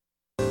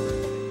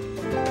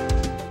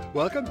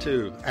Welcome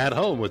to At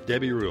Home with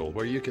Debbie Rule,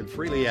 where you can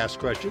freely ask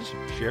questions,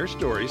 share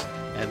stories,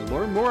 and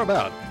learn more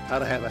about how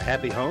to have a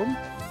happy home,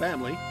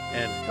 family,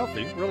 and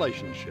healthy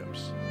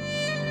relationships.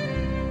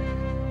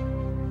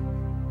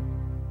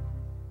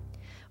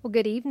 Well,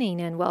 good evening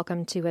and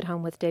welcome to At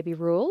Home with Debbie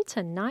Rule.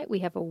 Tonight we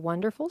have a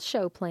wonderful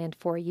show planned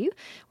for you.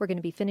 We're going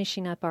to be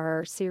finishing up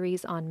our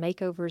series on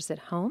makeovers at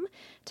home.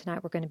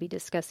 Tonight we're going to be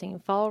discussing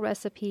fall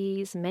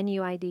recipes,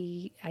 menu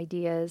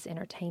ideas,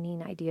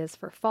 entertaining ideas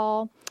for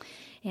fall.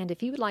 And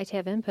if you would like to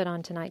have input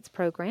on tonight's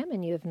program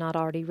and you have not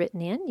already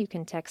written in, you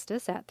can text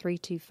us at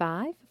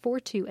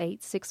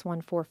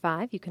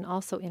 325-428-6145. You can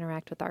also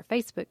interact with our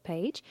Facebook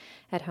page,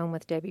 At Home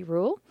with Debbie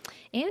Rule.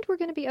 And we're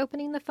going to be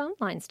opening the phone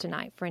lines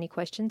tonight for any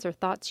questions or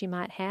thoughts you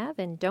might have.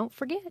 And don't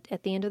forget,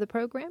 at the end of the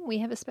program, we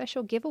have a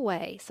special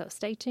giveaway. So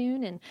stay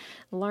tuned and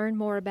learn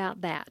more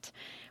about that.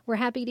 We're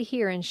happy to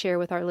hear and share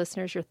with our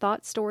listeners your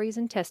thoughts, stories,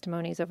 and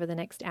testimonies over the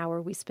next hour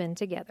we spend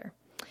together.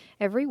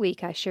 Every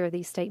week I share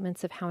these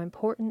statements of how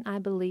important I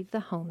believe the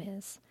home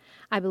is.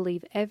 I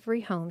believe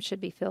every home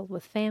should be filled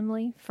with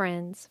family,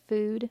 friends,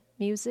 food,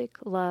 music,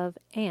 love,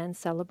 and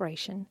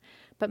celebration.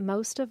 But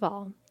most of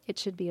all, it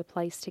should be a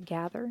place to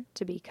gather,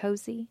 to be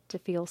cozy, to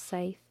feel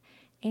safe,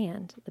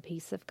 and the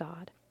peace of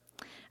God.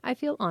 I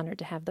feel honored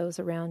to have those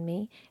around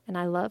me, and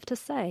I love to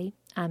say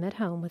I'm at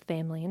home with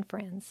family and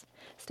friends.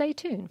 Stay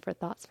tuned for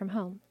Thoughts from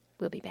Home.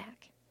 We'll be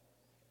back.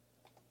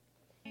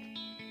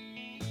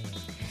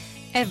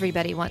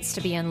 Everybody wants to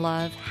be in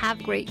love,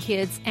 have great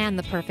kids, and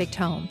the perfect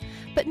home,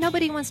 but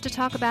nobody wants to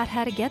talk about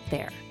how to get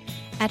there.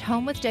 At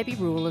Home with Debbie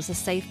Rule is a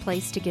safe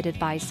place to get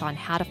advice on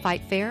how to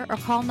fight fair or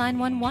call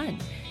 911,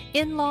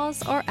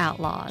 in-laws or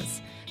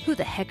outlaws. Who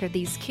the heck are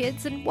these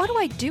kids and what do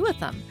I do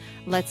with them?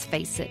 Let's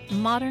face it,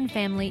 Modern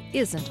Family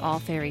isn't all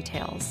fairy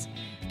tales.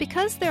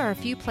 Because there are a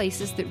few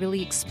places that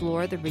really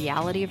explore the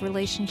reality of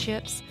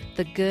relationships,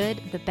 the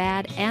good, the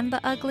bad, and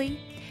the ugly,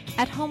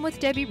 At Home with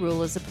Debbie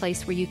Rule is a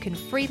place where you can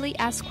freely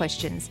ask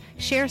questions,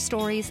 share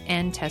stories,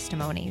 and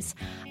testimonies.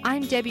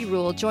 I'm Debbie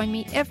Rule. Join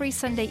me every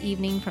Sunday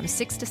evening from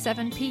 6 to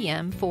 7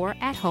 p.m. for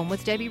At Home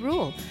with Debbie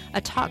Rule,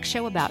 a talk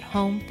show about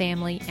home,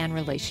 family, and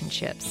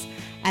relationships.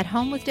 At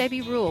Home with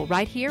Debbie Rule,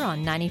 right here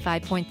on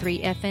 95.3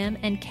 FM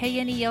and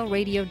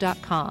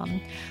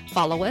KNELradio.com.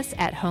 Follow us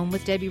at Home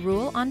with Debbie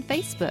Rule on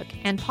Facebook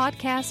and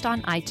podcast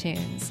on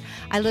iTunes.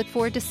 I look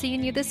forward to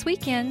seeing you this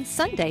weekend,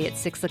 Sunday at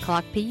 6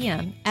 o'clock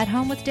p.m. at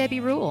Home with Debbie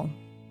Rule.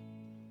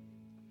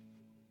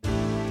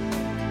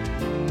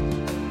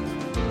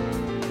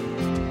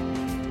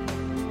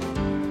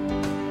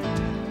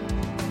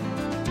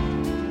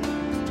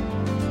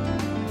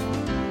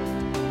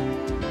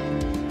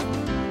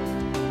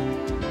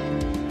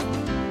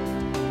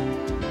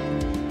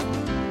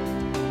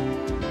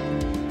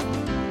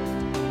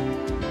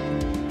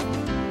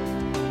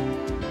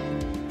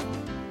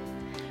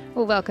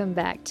 Well, welcome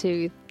back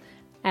to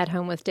At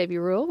Home with Debbie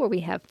Rule, where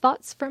we have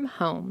Thoughts from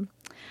Home.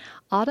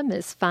 Autumn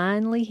is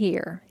finally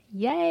here.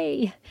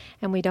 Yay!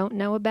 And we don't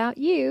know about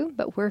you,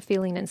 but we're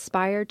feeling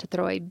inspired to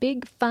throw a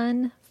big,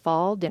 fun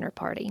fall dinner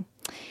party.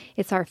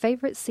 It's our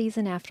favorite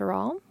season after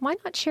all. Why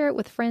not share it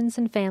with friends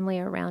and family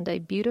around a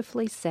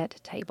beautifully set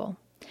table?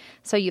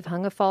 So you've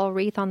hung a fall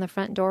wreath on the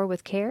front door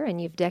with care,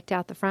 and you've decked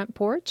out the front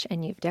porch,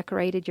 and you've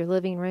decorated your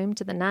living room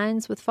to the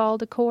nines with fall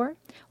decor.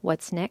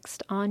 What's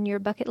next on your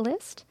bucket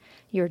list?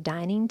 Your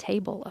dining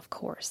table, of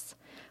course.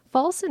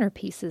 Fall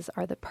centerpieces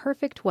are the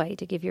perfect way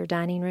to give your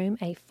dining room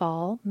a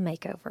fall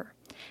makeover.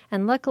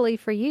 And luckily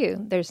for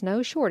you, there's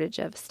no shortage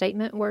of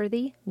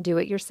statement-worthy,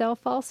 do-it-yourself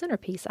fall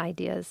centerpiece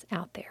ideas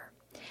out there.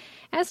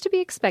 As to be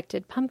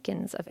expected,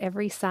 pumpkins of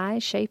every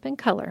size, shape, and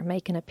color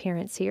make an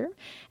appearance here,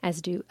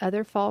 as do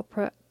other fall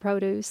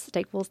produce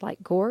staples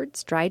like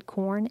gourds, dried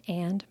corn,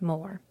 and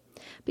more.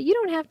 But you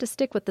don't have to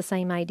stick with the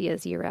same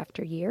ideas year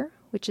after year,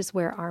 which is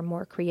where our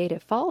more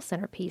creative fall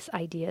centerpiece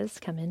ideas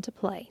come into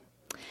play.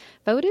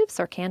 Votives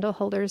or candle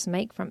holders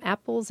made from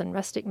apples and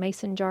rustic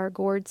mason jar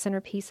gourd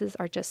centerpieces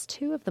are just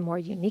two of the more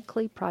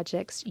uniquely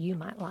projects you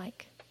might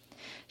like.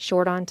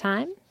 Short on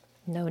time?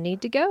 No need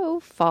to go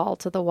fall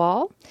to the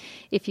wall,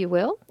 if you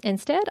will.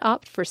 Instead,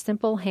 opt for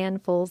simple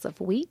handfuls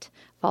of wheat,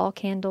 fall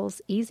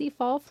candles, easy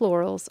fall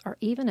florals, or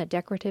even a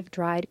decorative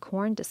dried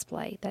corn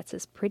display that's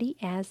as pretty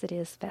as it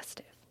is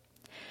festive.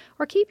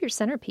 Or keep your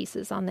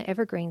centerpieces on the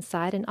evergreen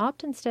side and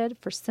opt instead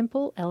for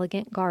simple,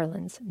 elegant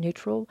garlands,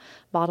 neutral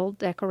bottled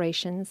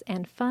decorations,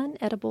 and fun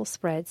edible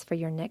spreads for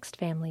your next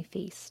family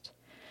feast.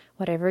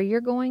 Whatever you're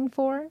going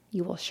for,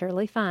 you will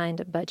surely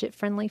find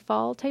budget-friendly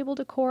fall table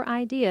decor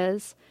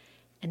ideas.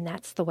 And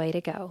that's the way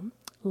to go.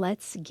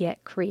 Let's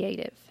get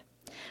creative.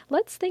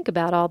 Let's think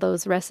about all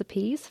those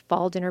recipes,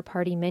 fall dinner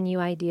party menu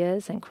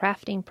ideas, and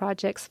crafting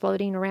projects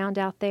floating around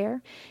out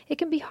there. It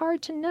can be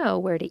hard to know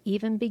where to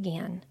even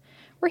begin.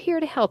 We're here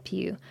to help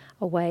you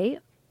away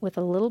with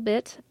a little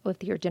bit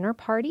with your dinner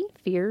party,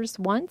 fears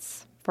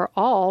once for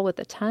all, with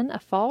a ton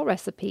of fall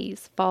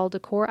recipes, fall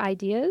decor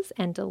ideas,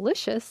 and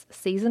delicious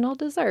seasonal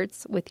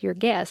desserts with your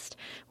guest.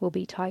 We'll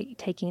be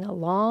taking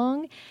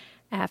along.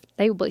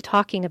 They will be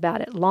talking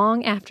about it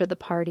long after the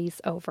party's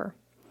over.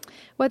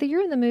 Whether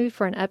you're in the mood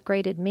for an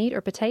upgraded meat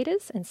or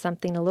potatoes and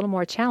something a little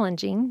more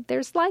challenging,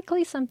 there's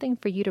likely something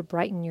for you to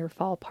brighten your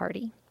fall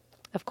party.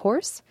 Of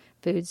course,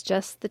 food's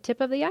just the tip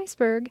of the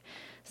iceberg,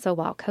 so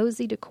while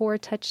cozy decor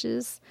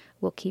touches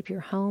will keep your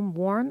home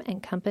warm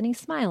and company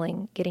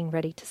smiling, getting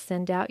ready to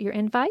send out your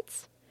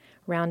invites,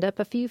 round up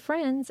a few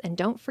friends, and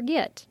don't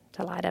forget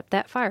to light up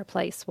that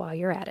fireplace while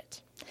you're at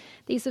it.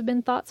 These have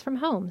been Thoughts from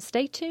Home.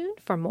 Stay tuned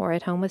for more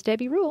at Home with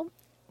Debbie Rule.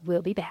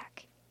 We'll be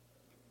back.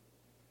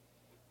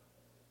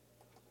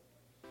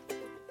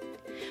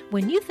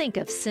 When you think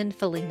of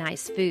sinfully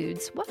nice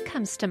foods, what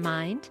comes to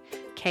mind?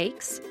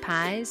 Cakes,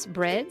 pies,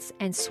 breads,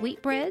 and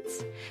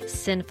sweetbreads?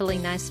 Sinfully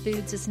Nice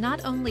Foods is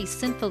not only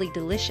sinfully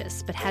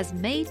delicious, but has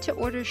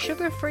made-to-order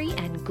sugar-free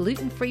and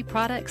gluten-free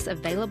products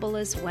available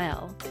as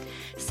well.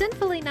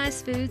 Sinfully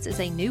Nice Foods is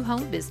a new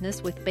home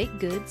business with baked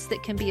goods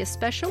that can be a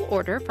special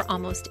order for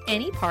almost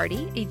any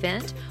party,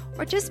 event,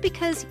 or just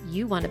because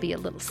you want to be a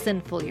little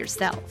sinful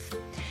yourself.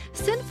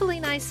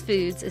 Sinfully Nice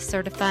Foods is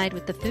certified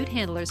with the Food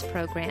Handlers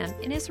Program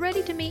and is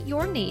ready to meet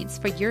your needs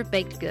for your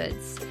baked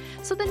goods.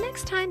 So the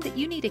next time that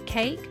you need a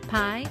cake,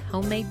 pie,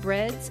 homemade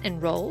breads,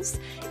 and rolls,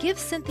 give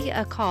Cynthia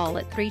a call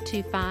at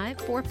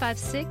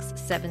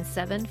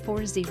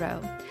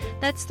 325-456-7740.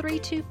 That's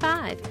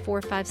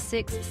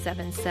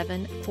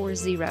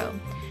 325-456-7740.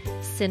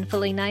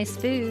 Sinfully Nice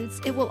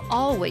Foods, it will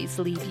always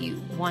leave you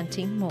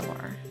wanting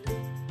more.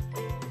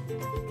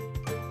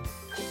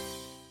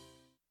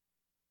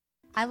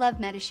 I love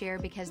Medi-Share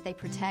because they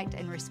protect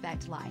and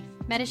respect life.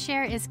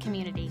 Medi-Share is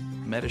community.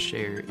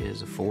 Medi-Share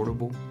is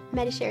affordable.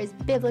 Medi-Share is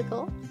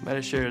biblical.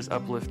 Medi-Share is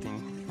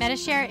uplifting.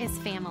 Medi-Share is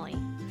family.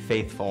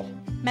 Faithful.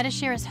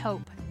 Medi-Share is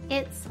hope.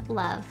 It's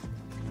love.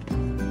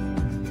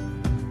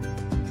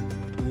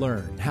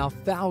 Learn how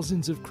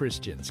thousands of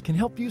Christians can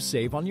help you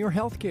save on your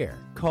health care.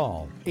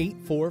 Call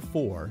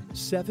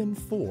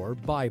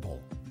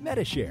 844-74-BIBLE.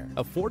 Medi-Share,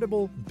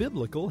 affordable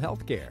biblical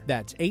health care.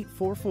 That's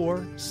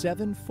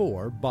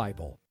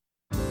 844-74-BIBLE.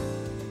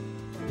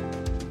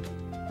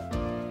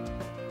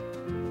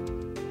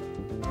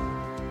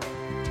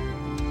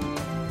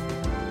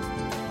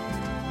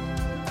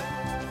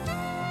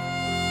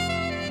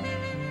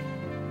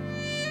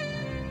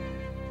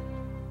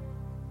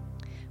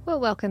 Well,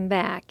 welcome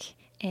back.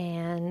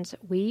 And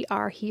we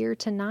are here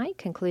tonight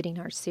concluding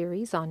our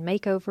series on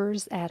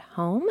makeovers at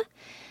home.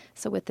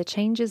 So with the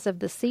changes of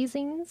the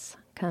seasons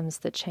comes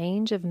the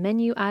change of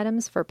menu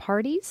items for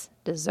parties,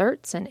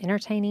 desserts, and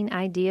entertaining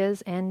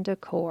ideas and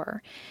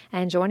decor.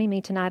 And joining me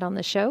tonight on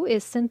the show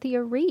is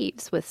Cynthia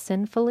Reeves with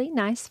Sinfully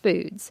Nice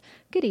Foods.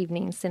 Good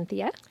evening,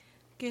 Cynthia.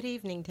 Good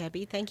evening,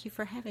 Debbie. Thank you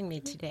for having me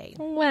today.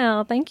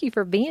 Well, thank you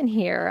for being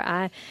here.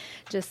 I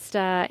just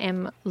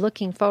am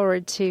looking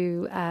forward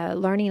to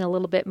learning a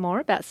little bit more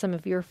about some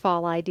of your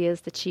fall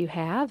ideas that you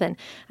have. And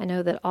I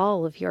know that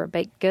all of your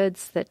baked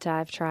goods that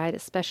I've tried,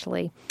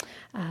 especially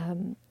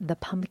the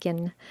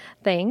pumpkin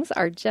things,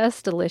 are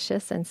just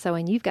delicious. And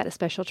you've got a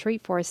special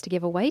treat for us to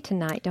give away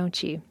tonight,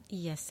 don't you?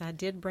 Yes, I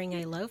did bring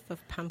a loaf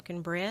of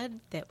pumpkin bread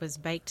that was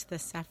baked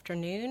this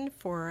afternoon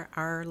for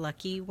our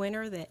lucky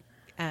winner that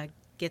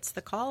gets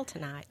the call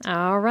tonight.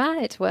 All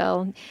right.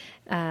 Well,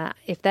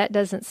 if that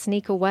doesn't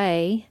sneak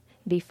away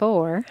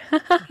before,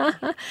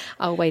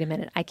 oh, wait a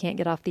minute. I can't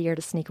get off the air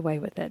to sneak away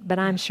with it, but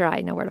I'm sure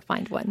I know where to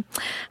find one.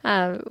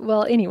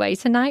 Well, anyway,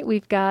 tonight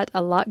we've got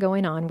a lot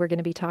going on. We're going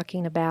to be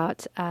talking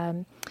about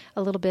a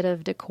little bit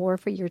of decor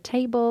for your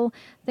table,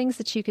 things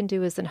that you can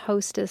do as a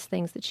hostess,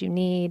 things that you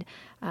need,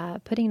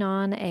 putting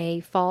on a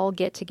fall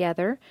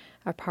get-together,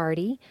 a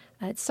party.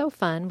 It's so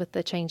fun with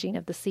the changing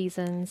of the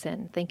seasons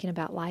and thinking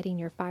about lighting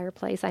your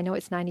fireplace. I know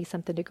it's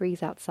 90-something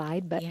degrees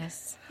outside, but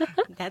yes,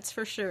 that's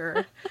for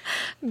sure.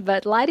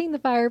 But lighting the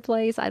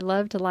fireplace, I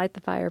love to light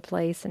the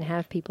fireplace and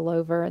have people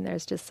over, and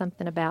there's just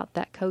something about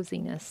that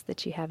coziness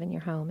that you have in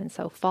your home. And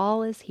so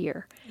fall is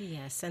here.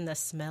 Yes, and the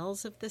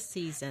smells of the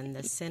season,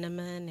 the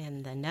cinnamon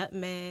and the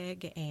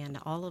nutmeg and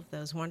all of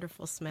those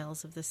wonderful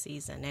smells of the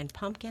season, and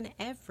pumpkin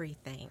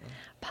everything.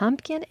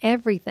 Pumpkin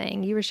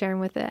everything. You were sharing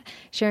with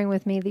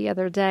me the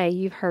other day.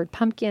 You've heard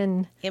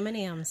pumpkin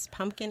M&Ms,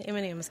 pumpkin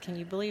M&Ms. Can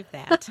you believe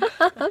that?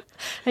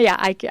 Yeah,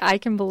 I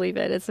can believe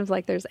it. It seems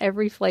like there's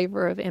every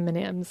flavor of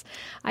M&Ms.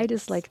 I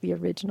just like the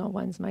original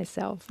ones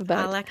myself. But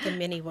I like the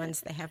mini ones.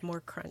 They have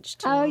more crunch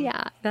to Oh, them.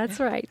 yeah, that's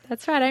right.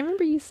 That's right. I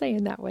remember you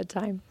saying that one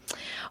time.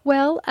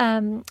 Well,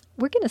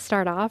 we're going to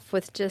start off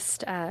with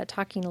just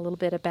talking a little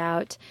bit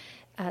about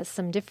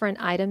some different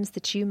items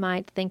that you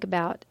might think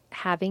about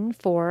having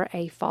for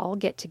a fall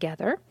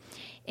get-together.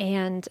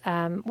 And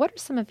what are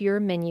some of your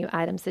menu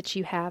items that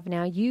you have?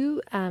 Now,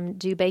 you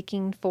do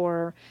baking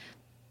for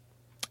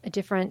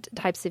different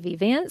types of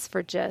events,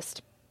 for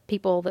just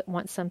people that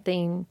want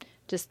something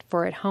just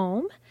for at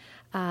home.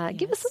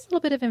 Give us a little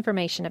bit of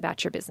information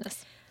about your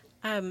business.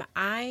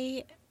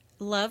 I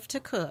love to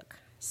cook.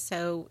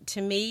 So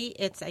to me,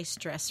 it's a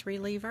stress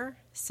reliever.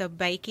 So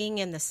baking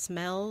and the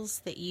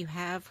smells that you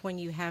have when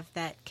you have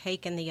that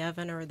cake in the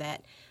oven or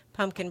that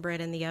pumpkin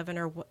bread in the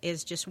oven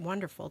is just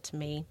wonderful to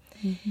me.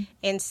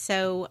 And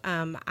so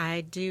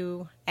I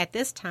do, at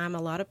this time,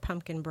 a lot of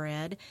pumpkin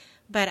bread,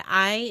 but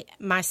I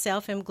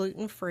myself am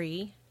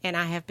gluten-free, and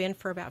I have been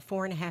for about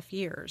 4.5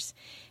 years.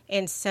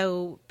 And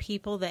so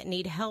people that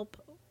need help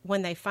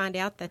when they find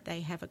out that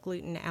they have a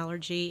gluten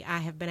allergy, I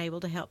have been able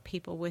to help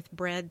people with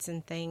breads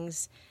and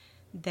things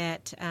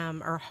that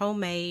are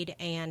homemade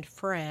and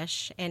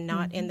fresh and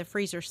not in the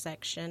freezer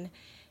section.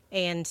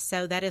 And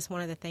so that is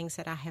one of the things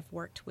that I have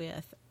worked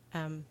with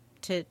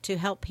to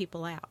help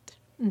people out.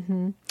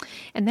 And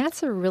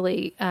that's a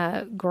really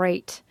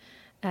great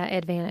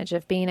advantage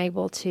of being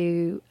able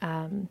to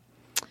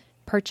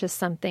purchase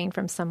something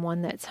from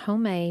someone that's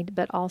homemade,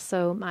 but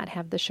also might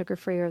have the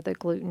sugar-free or the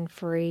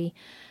gluten-free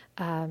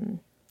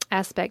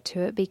aspect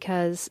to it,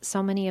 because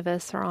so many of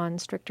us are on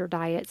stricter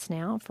diets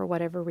now for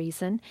whatever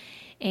reason,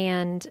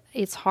 and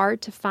it's hard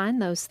to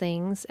find those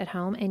things at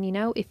home. And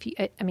if you,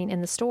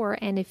 in the store,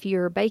 and if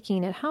you're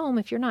baking at home,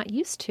 if you're not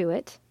used to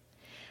it,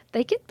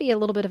 they could be a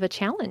little bit of a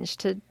challenge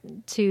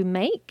to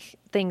make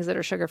things that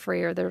are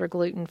sugar-free or that are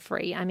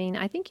gluten-free.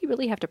 I think you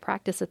really have to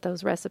practice at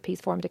those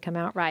recipes for them to come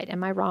out right.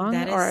 Am I wrong?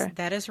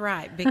 That is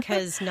right,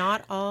 because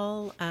not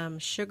all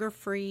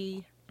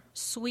sugar-free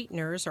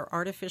sweeteners or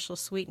artificial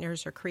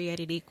sweeteners are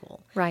created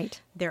equal.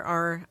 Right. There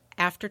are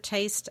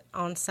aftertaste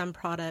on some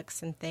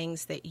products and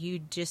things that you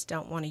just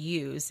don't want to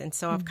use. And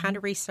so I've kind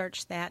of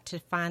researched that to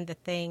find the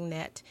thing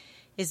that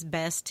is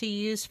best to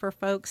use for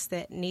folks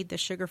that need the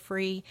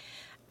sugar-free.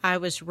 I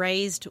was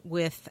raised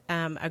with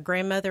a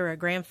grandmother, a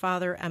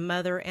grandfather, a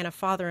mother, and a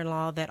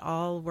father-in-law that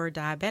all were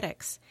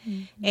diabetics.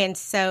 And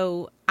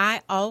so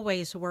I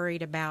always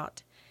worried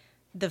about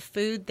the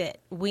food that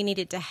we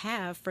needed to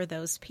have for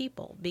those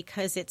people,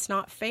 because it's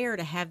not fair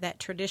to have that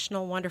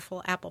traditional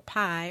wonderful apple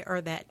pie or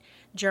that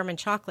German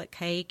chocolate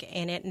cake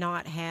and it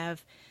not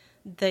have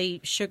the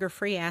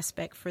sugar-free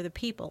aspect for the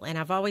people. And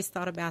I've always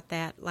thought about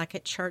that, like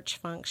at church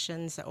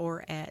functions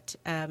or at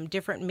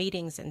different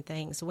meetings and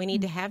things. We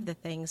need to have the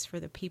things for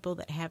the people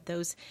that have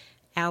those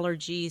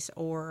allergies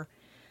or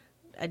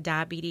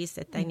diabetes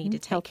that they need to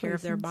take Health care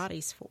of their reasons.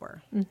 bodies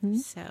for.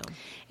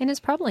 And it's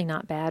probably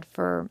not bad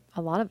for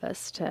a lot of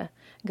us to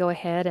go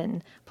ahead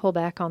and pull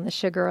back on the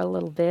sugar a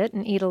little bit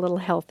and eat a little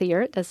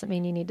healthier. It doesn't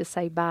mean you need to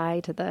say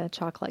bye to the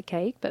chocolate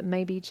cake, but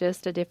maybe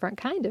just a different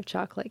kind of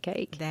chocolate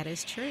cake. That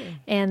is true.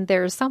 And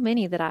there's so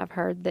many that I've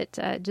heard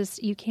that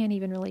just you can't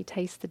even really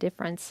taste the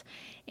difference.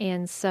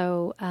 And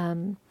so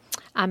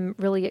I'm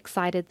really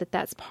excited that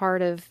that's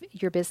part of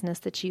your business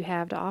that you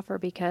have to offer,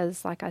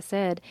 because, like I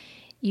said,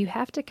 you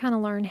have to kind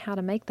of learn how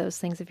to make those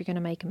things if you're going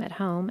to make them at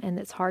home, and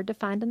it's hard to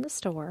find in the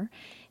store.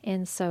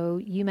 And so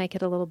you make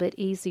it a little bit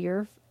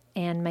easier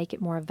and make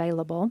it more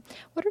available.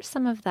 What are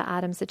some of the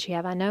items that you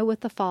have? I know with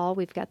the fall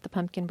we've got the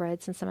pumpkin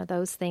breads and some of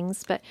those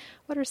things, but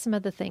what are some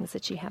of the things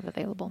that you have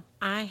available?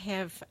 I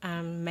have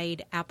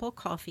made apple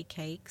coffee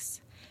cakes.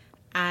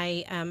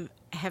 I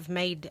have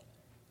made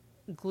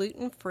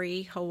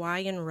gluten-free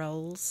Hawaiian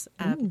rolls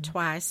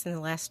twice in the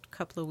last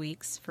couple of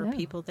weeks for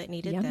people that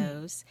needed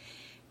those.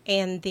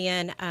 And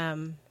then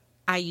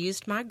I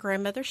used my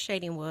grandmother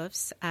Shading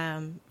Wolf's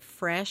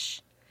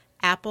fresh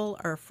apple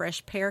or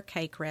fresh pear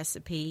cake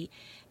recipe,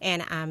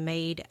 and I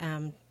made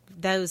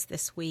those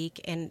this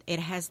week. And it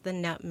has the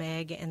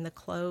nutmeg and the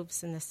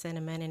cloves and the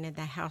cinnamon, and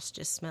the house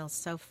just smells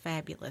so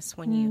fabulous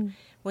when you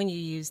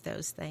use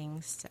those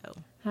things.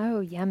 Oh,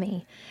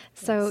 yummy.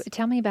 So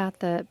tell me about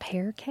the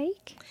pear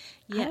cake.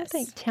 Yes.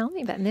 Tell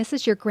me about, and this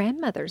is your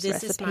grandmother's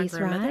This recipes, is my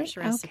grandmother's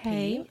right? recipe.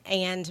 Okay.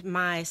 And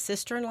my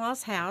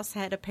sister-in-law's house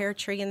had a pear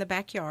tree in the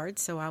backyard,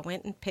 so I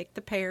went and picked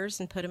the pears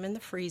and put them in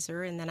the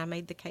freezer, and then I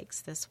made the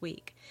cakes this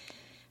week.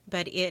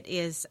 But it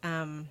is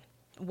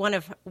one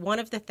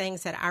of the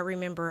things that I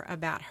remember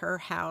about her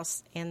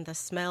house and the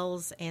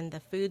smells and the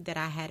food that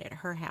I had at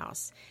her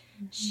house.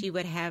 She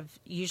would have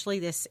usually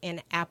this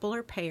in apple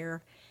or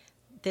pear,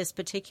 this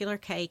particular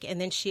cake, and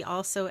then she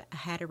also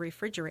had a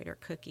refrigerator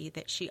cookie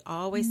that she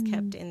always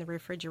kept in the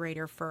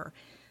refrigerator for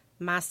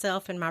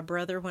myself and my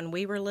brother when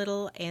we were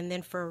little, and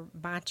then for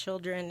my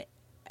children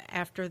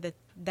after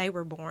they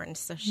were born.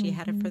 So she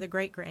had it for the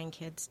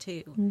great-grandkids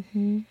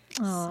too.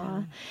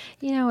 Aw.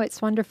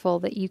 It's wonderful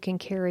that you can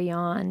carry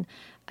on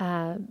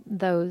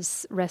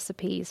those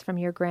recipes from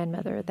your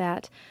grandmother,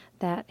 that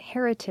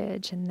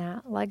heritage and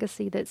that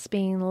legacy that's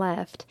being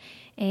left.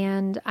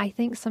 And I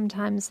think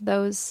sometimes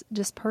those,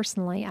 just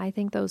personally, I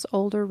think those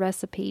older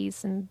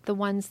recipes and the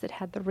ones that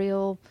had the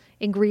real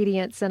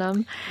ingredients in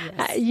them,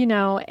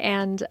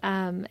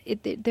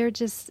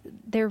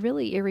 they're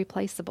really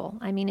irreplaceable.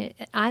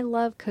 I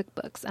love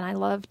cookbooks, and I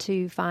love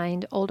to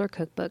find older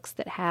cookbooks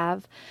that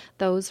have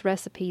those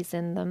recipes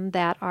in them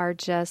that are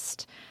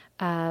just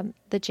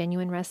the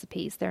genuine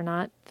recipes. They're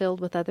not filled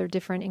with other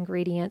different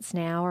ingredients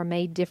now or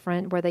made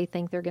different where they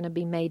think they're going to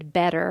be made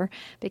better,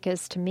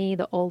 because to me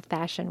the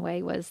old-fashioned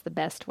way was the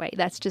best way.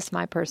 That's just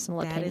my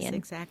personal opinion. That is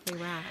exactly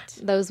right.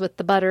 Those with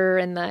the butter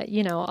and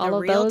all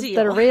of real those,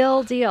 deal. the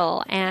real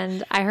deal.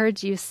 And I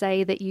heard you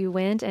say that you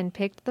went and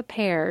picked the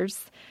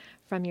pears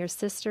from your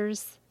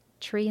sister's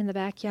tree in the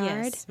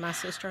backyard? Yes, my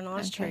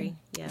sister-in-law's tree.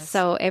 Yes.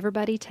 So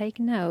everybody take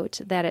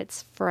note that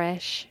it's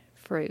fresh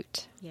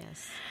fruit.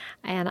 Yes.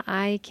 And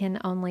I can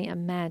only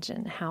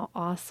imagine how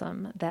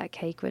awesome that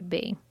cake would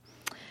be.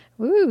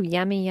 Woo,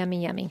 yummy,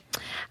 yummy, yummy.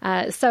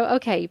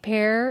 Okay,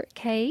 pear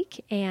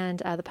cake and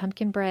the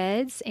pumpkin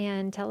breads.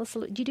 And tell us,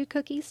 do you do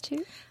cookies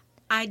too?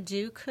 I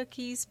do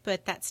cookies,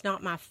 but that's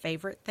not my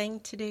favorite thing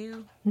to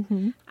do.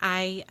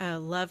 I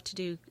love to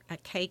do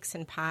cakes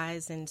and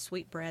pies and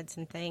sweetbreads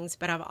and things,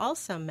 but I've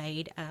also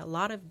made a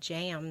lot of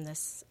jam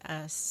this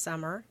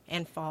summer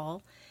and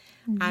fall.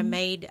 I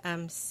made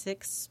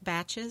 6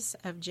 batches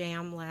of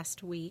jam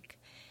last week,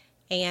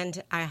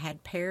 and I had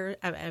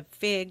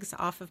figs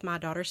off of my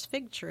daughter's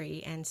fig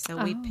tree, and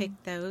so we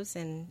picked those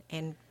and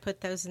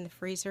put those in the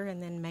freezer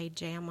and then made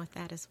jam with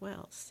that as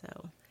well. So.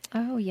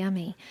 Oh,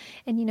 yummy.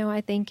 And,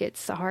 I think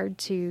it's hard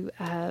to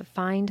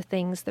find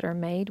things that are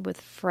made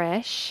with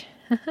fresh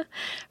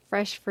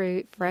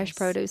fruit, fresh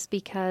produce,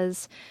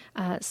 because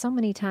so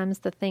many times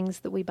the things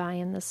that we buy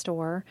in the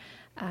store,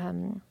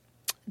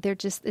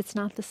 it's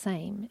not the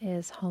same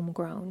as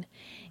homegrown.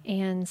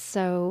 And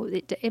so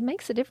it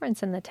makes a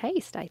difference in the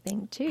taste, I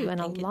think, too, and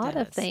a lot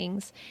of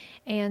things.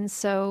 And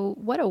so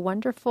what a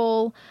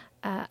wonderful...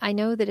 I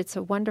know that it's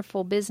a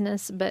wonderful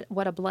business, but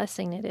what a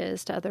blessing it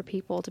is to other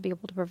people to be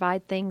able to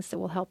provide things that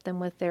will help them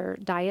with their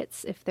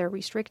diets if they're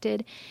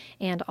restricted,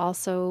 and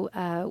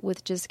also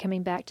with just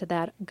coming back to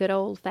that good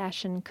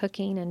old-fashioned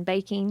cooking and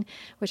baking,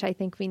 which I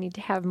think we need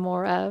to have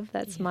more of.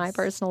 That's my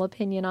personal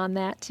opinion on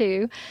that,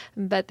 too.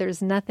 But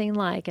there's nothing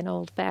like an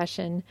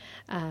old-fashioned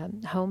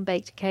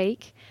home-baked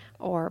cake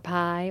or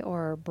pie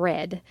or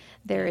bread.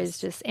 There is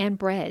just, and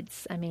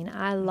breads. I mean,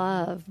 I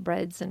love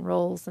breads and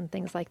rolls and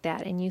things like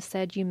that. And you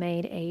said you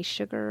made a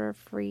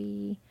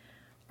sugar-free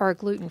or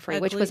gluten-free,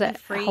 which was a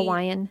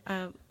Hawaiian?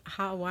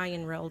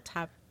 Hawaiian roll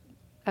type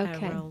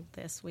roll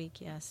this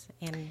week, yes.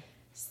 And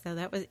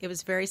so it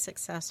was very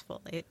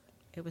successful.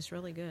 It was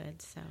really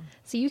good.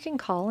 So you can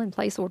call and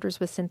place orders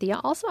with Cynthia.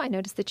 Also, I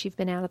noticed that you've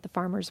been out at the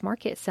farmers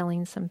market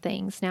selling some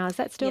things. Now, is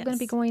that still going to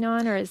be going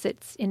on, or is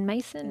it in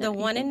Mason? The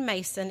one in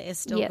Mason is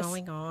still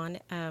going on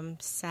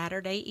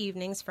Saturday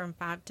evenings from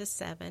 5 to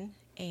 7,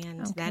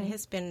 and that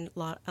has been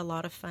a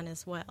lot of fun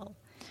as well.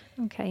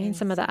 Okay, and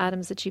some of the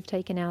items that you've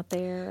taken out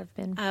there have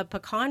been...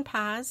 pecan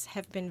pies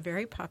have been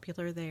very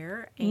popular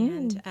there,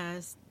 and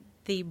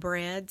the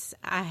breads,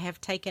 I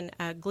have taken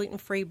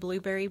gluten-free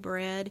blueberry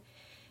bread,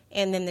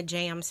 and then the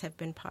jams have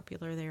been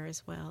popular there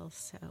as well.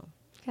 So,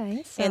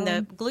 and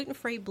the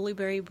gluten-free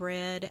blueberry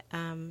bread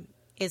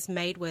is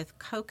made with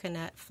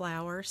coconut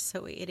flour,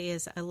 so it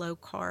is a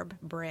low-carb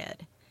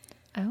bread.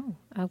 Oh,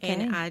 okay.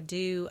 And I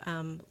do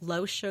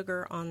low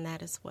sugar on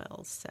that as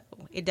well. So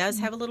it does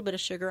have a little bit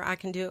of sugar. I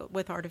can do it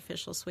with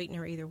artificial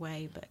sweetener either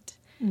way, but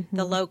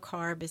the low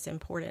carb is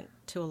important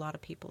to a lot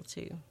of people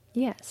too.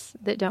 Yes,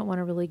 that don't want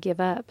to really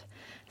give up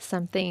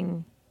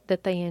something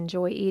that they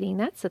enjoy eating.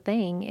 That's the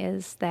thing,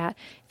 is that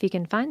if you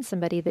can find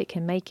somebody that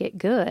can make it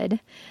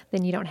good,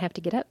 then you don't have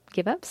to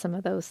give up some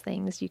of those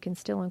things. You can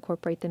still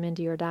incorporate them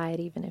into your diet,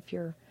 even if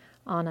you're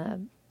on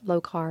a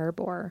low carb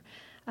or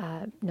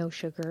no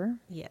sugar,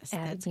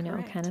 that's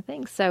correct. kind of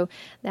thing. So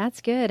that's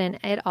good, and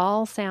it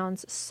all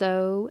sounds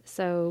so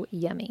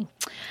yummy.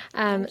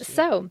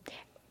 So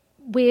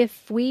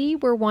if we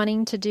were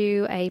wanting to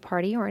do a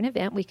party or an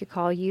event, we could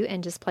call you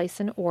and just place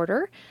an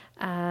order.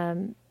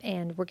 And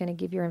we're going to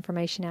give your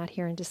information out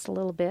here in just a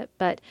little bit.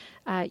 But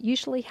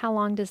usually, how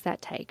long does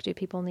that take? Do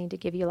people need to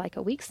give you like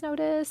a week's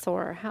notice,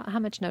 or how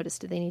much notice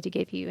do they need to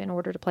give you in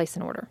order to place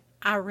an order?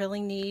 I really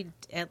need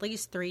at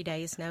least 3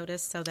 days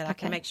notice so that I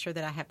can make sure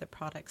that I have the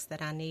products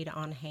that I need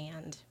on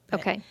hand.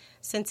 But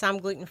since I'm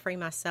gluten-free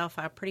myself,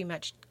 I pretty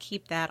much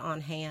keep that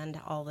on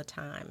hand all the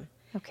time.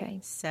 Okay.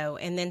 So,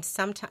 and then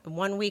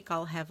one week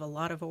I'll have a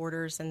lot of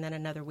orders, and then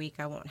another week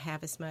I won't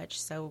have as much.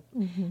 So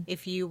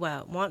if you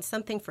want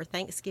something for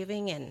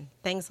Thanksgiving and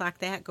things like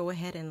that, go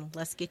ahead and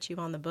let's get you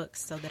on the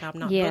books so that I'm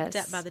not booked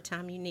up by the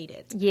time you need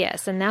it.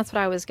 Yes, and that's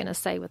what I was going to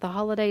say. With the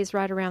holidays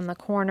right around the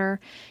corner,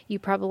 you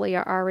probably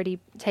are already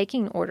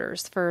taking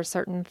orders for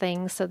certain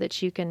things so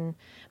that you can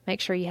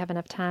make sure you have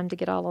enough time to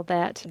get all of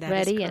that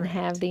ready and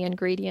have the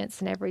ingredients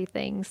and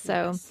everything.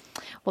 So,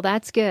 well,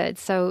 that's good.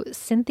 So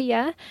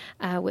Cynthia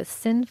with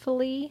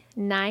Sinfully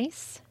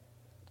Nice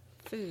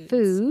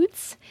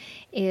Foods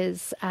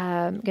is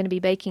going to be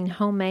baking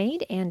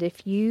homemade. And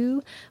if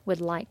you would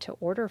like to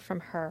order from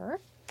her,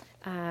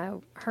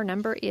 her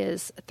number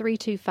is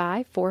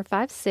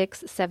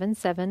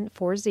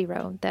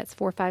 325-456-7740. That's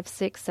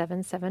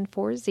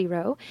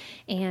 456-7740.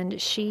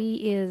 And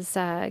she is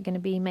going to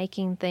be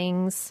making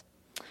things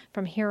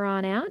from here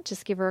on out.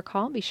 Just give her a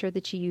call. Be sure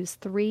that you use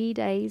 3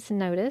 days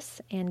notice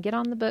and get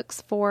on the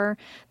books for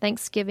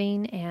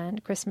Thanksgiving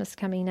and Christmas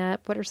coming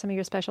up. What are some of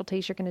your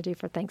specialties you're going to do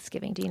for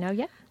Thanksgiving? Do you know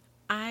yet?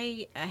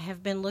 I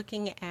have been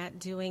looking at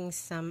doing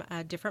some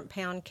different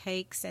pound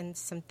cakes and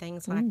some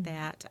things like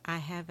that. I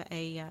have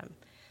a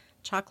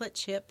chocolate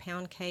chip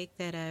pound cake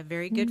that a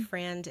very good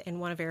friend and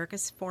one of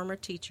Erica's former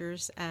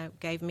teachers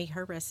gave me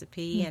her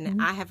recipe.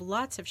 And I have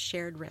lots of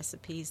shared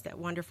recipes that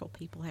wonderful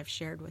people have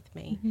shared with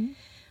me.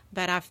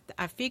 But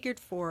I figured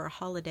for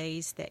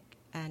holidays that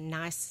a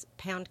nice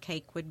pound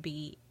cake would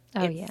be,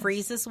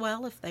 freezes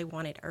well if they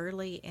want it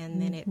early, and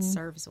then it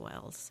serves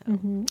well. So.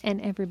 And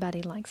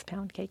everybody likes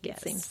pound cake, it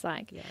seems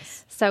like.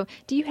 Yes. So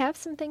do you have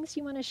some things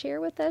you want to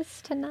share with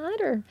us tonight?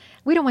 Or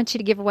we don't want you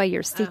to give away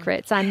your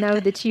secrets. I know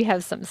that you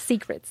have some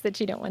secrets that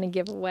you don't want to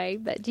give away,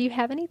 but do you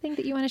have anything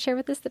that you want to share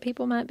with us that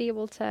people might be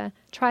able to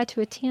try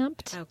to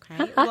attempt?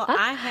 Okay. Well,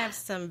 I have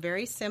some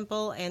very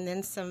simple and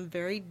then some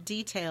very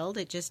detailed.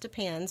 It just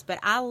depends. But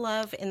I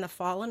love in the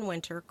fall and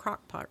winter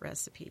crock pot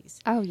recipes.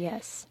 Oh,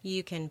 yes.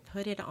 You can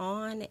put it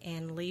on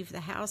and leave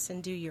the house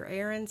and do your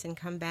errands and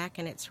come back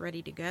and it's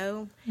ready to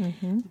go.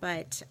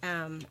 But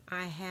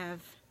I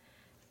have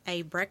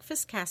a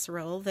breakfast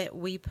casserole that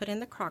we put in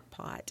the crock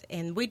pot,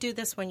 and we do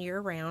this when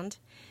you're around.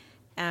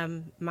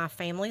 My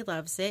family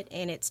loves it,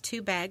 and it's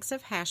 2 bags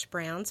of hash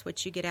browns,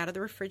 which you get out of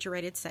the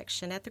refrigerated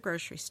section at the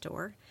grocery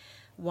store,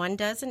 1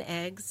 dozen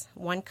eggs,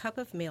 1 cup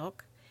of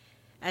milk,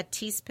 a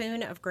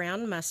teaspoon of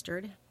ground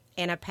mustard,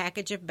 and a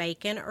package of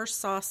bacon or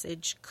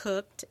sausage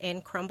cooked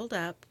and crumbled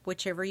up,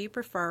 whichever you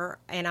prefer,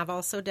 and I've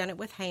also done it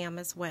with ham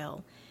as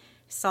well.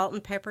 Salt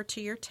and pepper to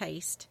your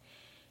taste,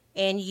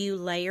 and you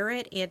layer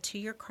it into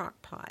your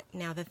crock pot.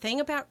 Now, the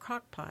thing about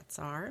crock pots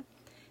are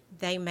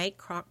they make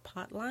crock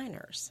pot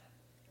liners,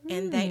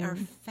 and they are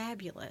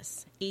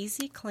fabulous.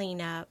 Easy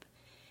cleanup.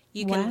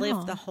 You can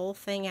lift the whole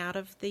thing out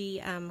of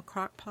the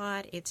crock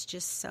pot. It's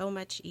just so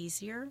much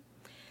easier.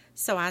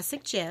 So I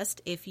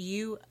suggest if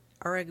you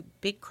are a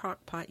big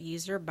crock pot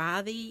user,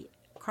 buy the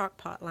crock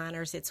pot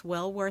liners. It's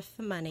well worth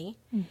the money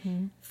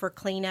for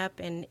cleanup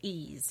and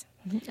ease.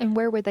 And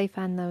where would they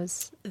find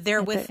those?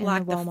 They're with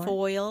the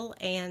foil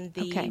and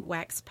the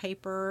wax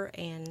paper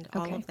and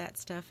all of that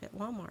stuff at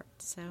Walmart.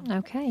 So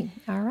okay,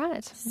 all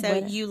right.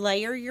 So you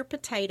layer your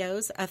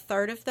potatoes, a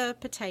third of the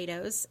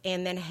potatoes,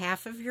 and then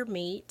half of your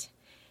meat.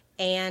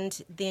 And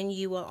then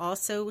you will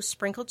also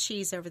sprinkle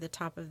cheese over the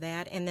top of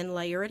that and then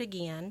layer it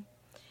again.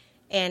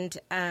 And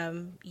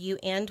you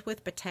end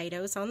with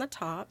potatoes on the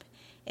top,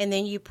 and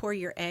then you pour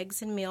your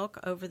eggs and milk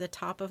over the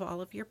top of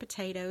all of your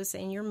potatoes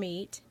and your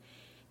meat,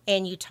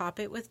 and you top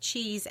it with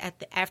cheese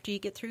after you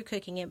get through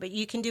cooking it. But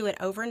you can do it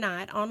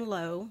overnight on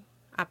low.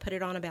 I put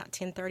it on about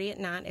 10:30 at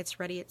night. It's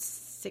ready at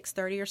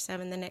 6:30 or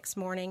 7 the next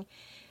morning.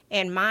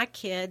 And my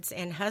kids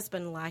and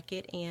husband like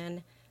it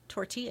in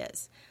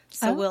tortillas.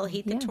 So we'll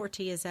heat the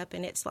tortillas up,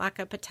 and it's like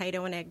a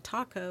potato and egg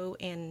taco,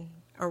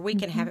 or we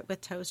can have it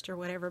with toast or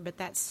whatever, but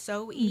that's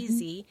so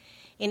easy.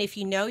 And if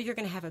you know you're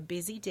going to have a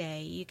busy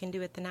day, you can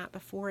do it the night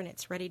before, and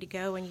it's ready to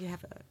go, and you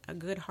have a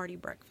good hearty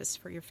breakfast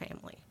for your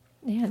family.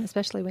 Yeah, and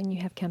especially when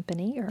you have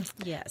company or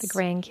the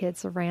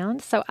grandkids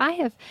around. So I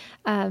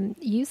have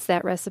used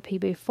that recipe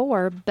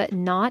before, but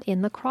not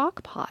in the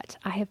crock pot.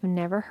 I have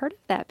never heard of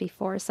that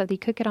before. So they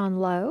cook it on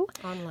low?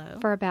 On low.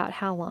 For about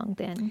how long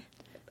then?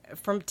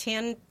 From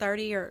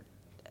 10:30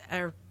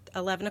 or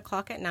 11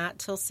 o'clock at night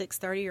till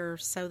 6:30 or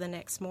so the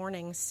next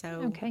morning.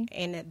 So,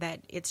 and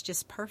that it's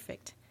just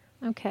perfect.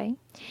 Okay.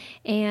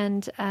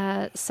 And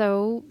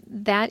so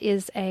that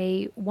is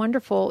a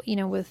wonderful,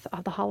 with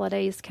all the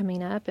holidays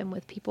coming up and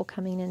with people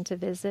coming in to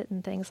visit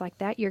and things like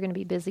that, you're going to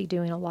be busy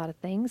doing a lot of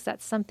things.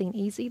 That's something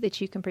easy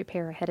that you can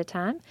prepare ahead of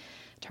time.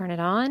 Turn it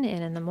on,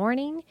 and in the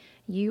morning,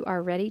 you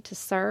are ready to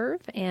serve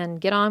and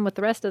get on with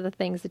the rest of the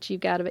things that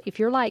you've got. If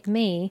you're like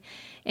me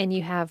and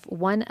you have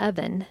one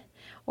oven,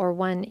 or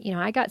one,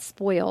 I got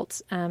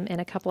spoiled in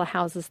a couple of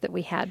houses that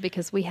we had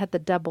because we had the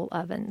double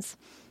ovens.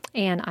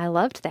 And I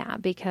loved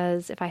that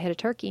because if I had a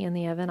turkey in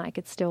the oven, I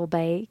could still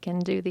bake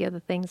and do the other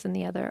things in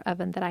the other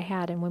oven that I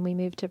had. And when we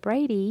moved to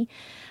Brady,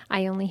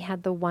 I only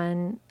have the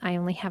one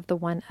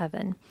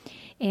oven.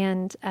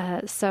 And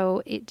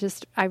so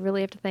I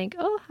really have to think,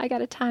 I got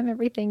to time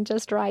everything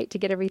just right to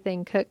get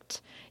everything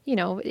cooked,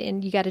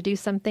 and you got to do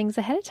some things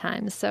ahead of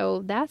time.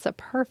 So that's a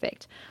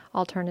perfect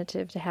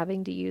alternative to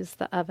having to use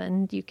the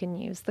oven. You can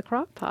use the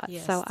crock pot.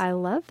 Yes. So I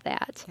love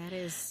that.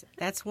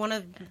 That's one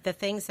of the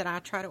things that I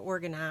try to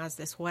organize,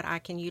 is what I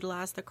can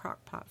utilize the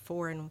crock pot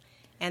for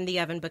and the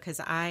oven, because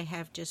I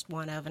have just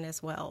one oven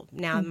as well.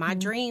 Now, my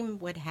dream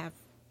would have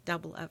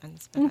double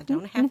ovens, but I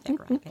don't have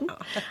that right now.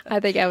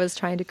 I think I was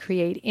trying to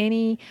create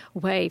any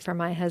way for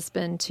my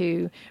husband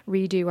to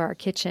redo our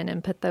kitchen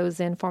and put those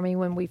in for me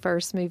when we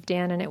first moved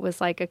in. And it was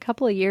like a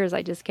couple of years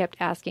I just kept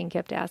asking.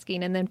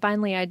 And then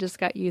finally I just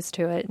got used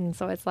to it. And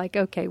so it's like,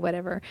 okay,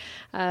 whatever.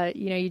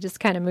 You just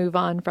kind of move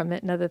on from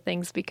it and other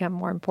things become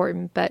more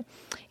important. But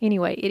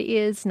anyway, it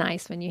is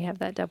nice when you have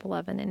that double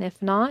oven. And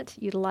if not,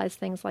 utilize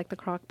things like the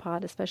crock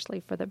pot,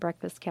 especially for the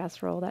breakfast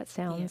casserole. That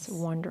sounds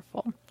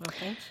wonderful. Well,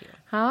 thank you.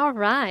 All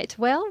right.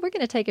 Well, we're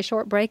going to take a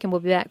short break, and we'll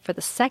be back for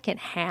the second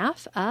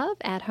half of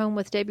At Home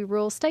with Debbie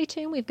Rule. Stay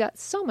tuned. We've got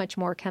so much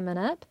more coming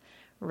up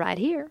right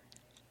here.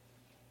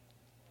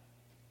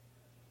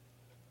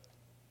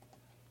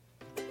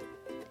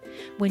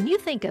 When you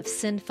think of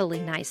sinfully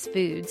nice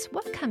foods,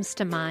 what comes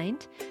to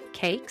mind?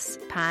 Cakes,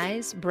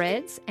 pies,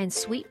 breads, and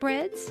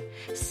sweetbreads?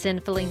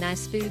 Sinfully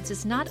Nice Foods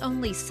is not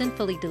only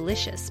sinfully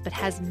delicious, but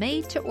has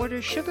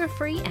made-to-order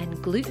sugar-free and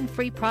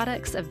gluten-free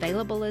products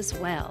available as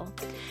well.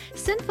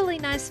 Sinfully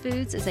Nice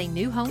Foods is a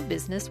new home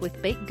business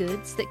with baked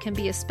goods that can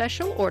be a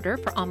special order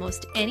for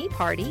almost any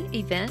party,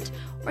 event,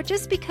 or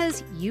just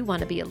because you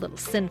want to be a little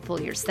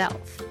sinful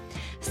yourself.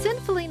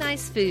 Sinfully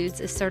Nice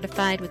Foods is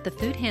certified with the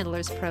Food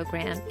Handlers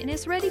Program and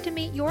is ready to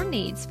meet your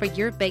needs for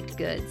your baked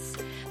goods.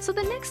 So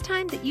the next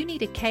time that you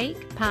need a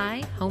cake,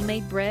 pie,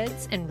 homemade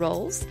breads, and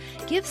rolls,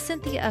 give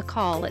Cynthia a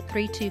call at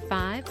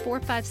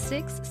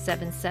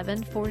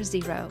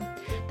 325-456-7740.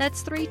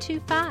 That's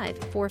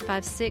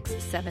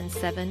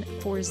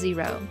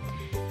 325-456-7740.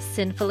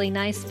 Sinfully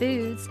Nice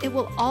Foods, it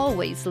will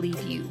always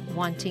leave you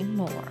wanting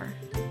more.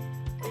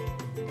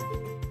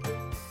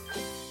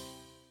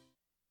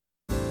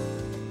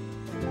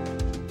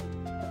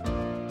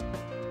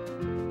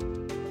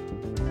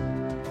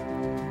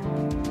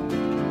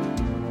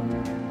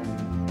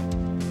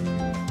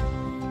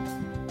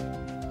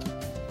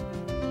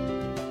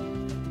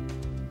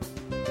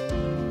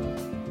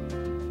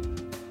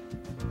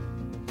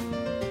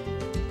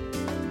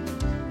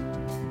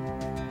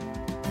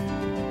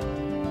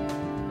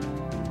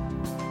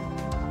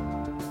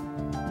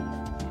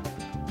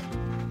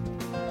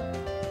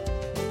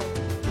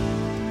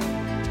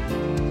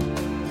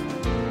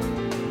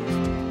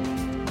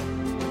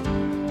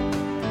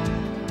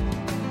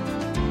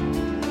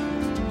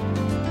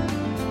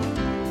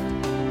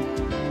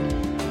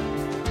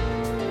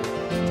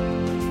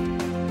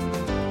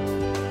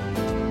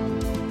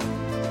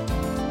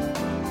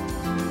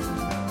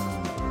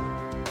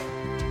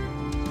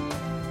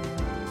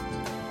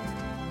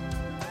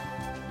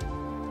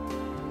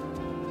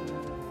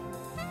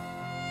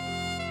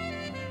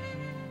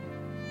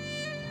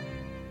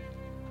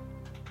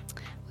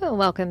 Well,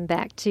 welcome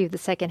back to the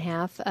second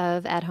half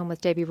of At Home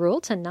with Debbie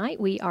Rule. Tonight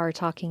we are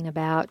talking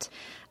about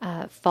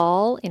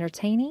fall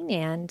entertaining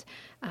and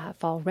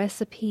fall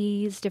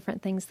recipes,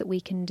 different things that we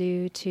can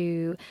do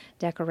to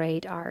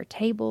decorate our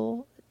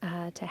table,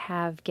 to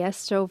have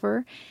guests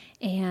over.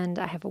 And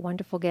I have a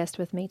wonderful guest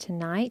with me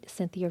tonight,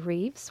 Cynthia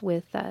Reeves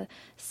with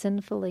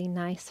Sinfully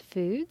Nice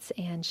Foods,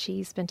 and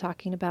she's been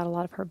talking about a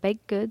lot of her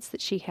baked goods that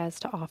she has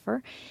to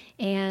offer.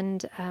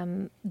 And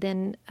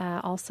then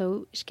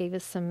also she gave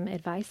us some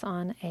advice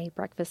on a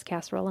breakfast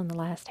casserole in the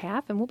last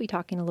half, and we'll be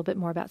talking a little bit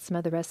more about some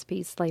other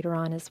recipes later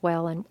on as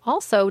well. And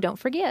also, don't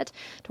forget,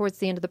 towards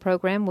the end of the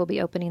program, we'll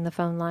be opening the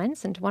phone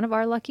lines, and one of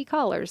our lucky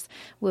callers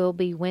will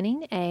be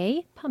winning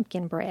a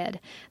pumpkin bread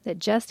that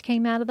just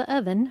came out of the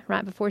oven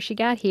right before she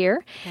got here.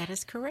 That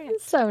is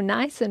correct. So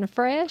nice and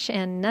fresh,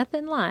 and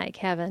nothing like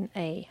having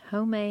a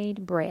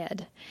homemade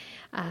bread.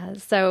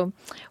 So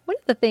one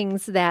of the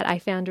things that I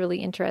found really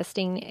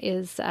interesting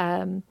is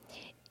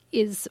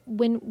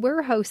when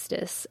we're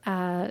hostess,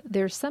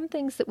 there's some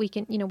things that we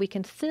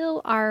can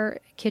fill our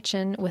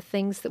kitchen with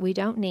things that we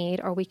don't need,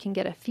 or we can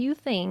get a few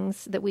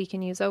things that we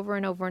can use over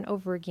and over and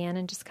over again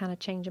and just kind of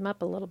change them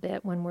up a little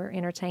bit when we're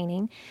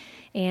entertaining,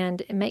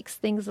 and it makes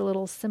things a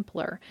little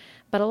simpler.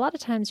 But a lot of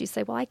times you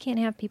say, well, I can't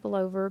have people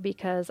over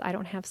because I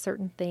don't have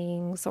certain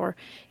things, or,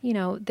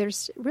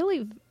 there's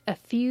really a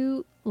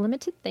few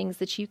limited things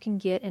that you can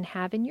get and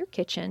have in your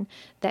kitchen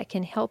that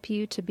can help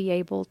you to be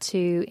able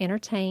to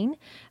entertain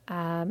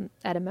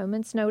at a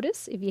moment's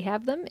notice if you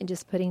have them, and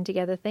just putting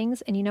together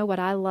things. And what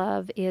I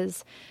love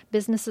is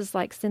businesses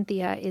like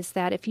Cynthia, is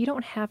that if you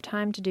don't have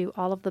time to do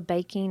all of the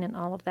baking and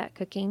all of that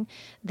cooking,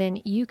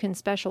 then you can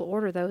special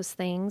order those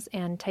things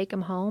and take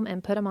them home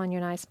and put them on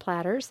your nice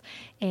platters,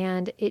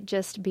 and it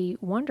just be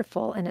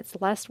wonderful, and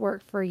it's less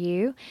work for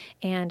you,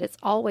 and it's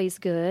always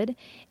good.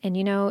 And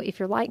if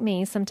you're like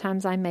me,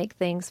 sometimes I make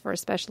things for a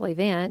special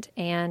event,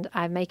 and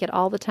I make it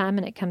all the time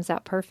and it comes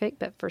out perfect,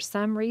 but for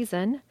some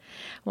reason,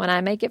 when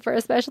I make it for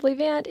a special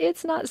event,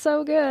 it's not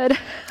so good.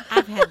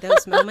 I've had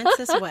those moments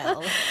as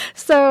well.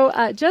 So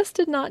just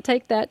to not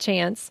take that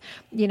chance,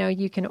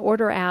 you can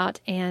order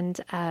out and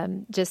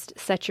just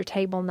set your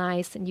table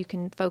nice, and you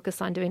can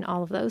focus on doing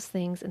all of those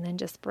things and then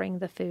just bring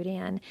the food in.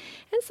 And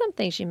some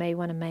things you may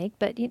want to make,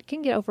 but it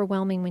can get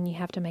overwhelming when you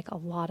have to make a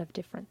lot of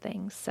different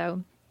things.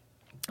 So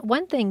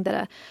one thing that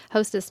a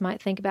hostess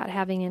might think about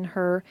having in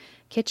her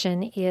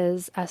kitchen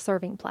is a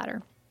serving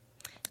platter.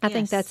 I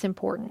think that's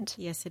important.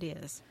 Yes, it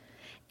is.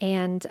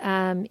 And,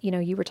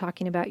 you were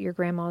talking about your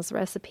grandma's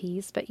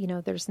recipes, but,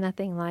 there's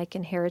nothing like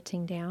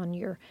inheriting down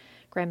your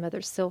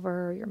grandmother's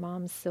silver or your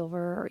mom's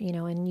silver,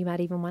 and you might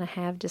even want to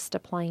have just a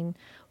plain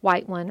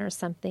white one or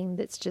something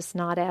that's just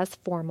not as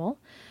formal.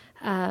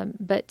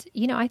 But,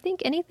 I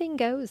think anything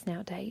goes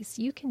nowadays.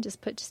 You can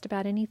just put just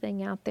about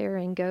anything out there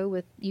and go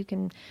with, you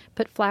can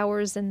put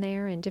flowers in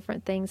there and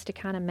different things to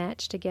kind of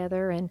match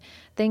together, and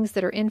things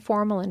that are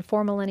informal and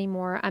formal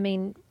anymore. I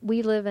mean,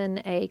 we live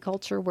in a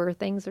culture where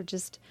things are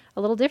just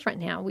a little different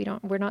now.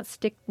 We're not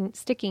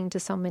sticking to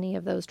so many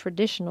of those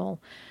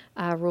traditional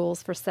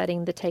rules for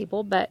setting the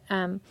table, but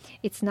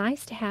it's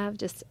nice to have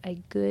just a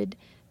good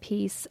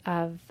piece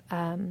of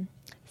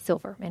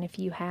silver. And if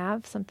you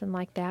have something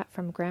like that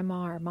from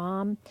grandma or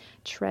mom,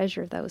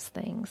 treasure those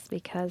things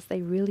because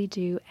they really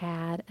do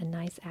add a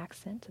nice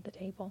accent to the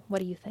table. What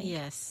do you think?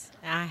 Yes,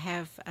 I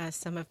have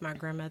some of my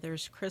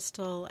grandmother's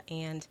crystal,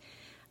 and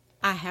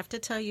I have to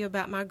tell you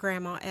about my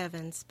grandma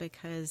Evans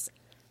because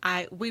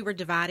we were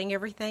dividing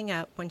everything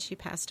up when she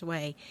passed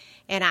away,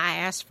 and I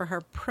asked for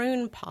her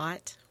prune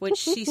pot, which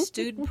she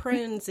stewed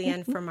prunes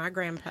in for my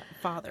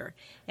grandfather,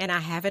 and I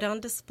have it on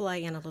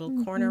display in a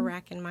little corner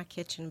rack in my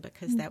kitchen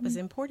because that was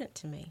important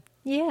to me.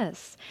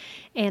 Yes,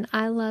 and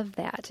I love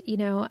that.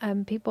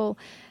 People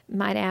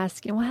might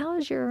ask, well, how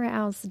is your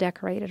house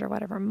decorated or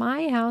whatever?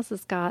 My house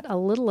has got a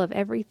little of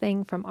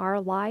everything from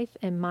our life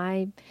and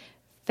my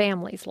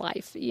family's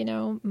life.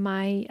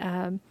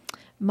 My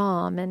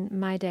mom and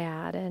my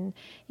dad, and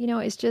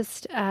it's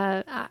just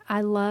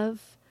I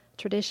love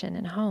tradition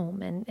and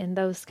home and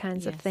those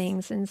kinds of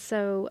things, and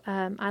so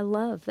I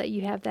love that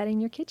you have that in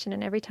your kitchen,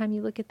 and every time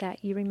you look at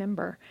that you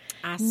remember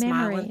I memories.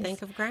 Smile and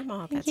think of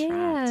Grandma. That's right.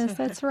 Yes,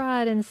 that's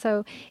right. And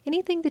so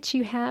anything that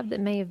you have that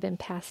may have been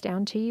passed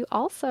down to you,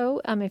 also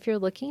if you're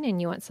looking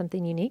and you want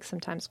something unique,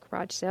 sometimes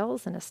garage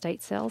sales and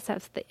estate sales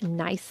have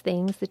nice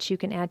things that you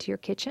can add to your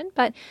kitchen,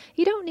 but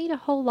you don't need a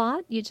whole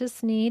lot. You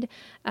just need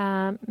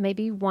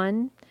maybe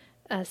one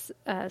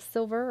a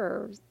silver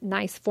or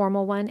nice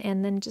formal one,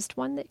 and then just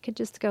one that could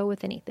just go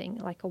with anything,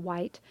 like a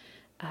white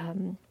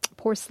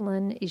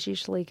porcelain is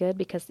usually good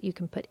because you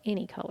can put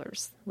any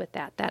colors with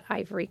that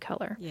ivory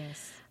color.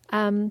 Yes.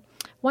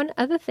 One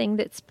other thing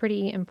that's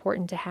pretty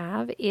important to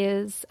have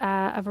is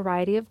a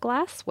variety of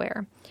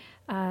glassware.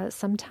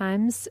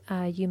 Sometimes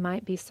you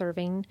might be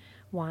serving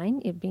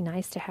wine. It'd be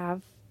nice to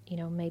have,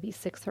 maybe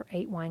 6 or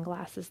 8 wine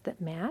glasses that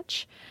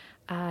match.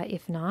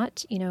 If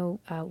not,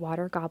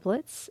 water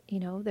goblets,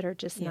 that are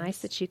just nice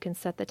that you can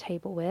set the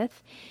table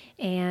with.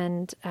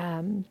 And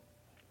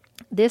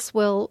this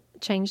will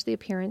change the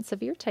appearance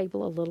of your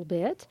table a little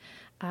bit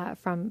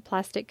from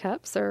plastic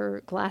cups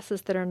or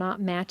glasses that are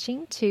not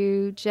matching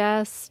to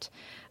just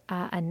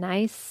a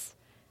nice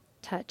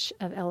touch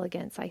of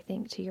elegance, I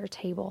think, to your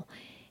table.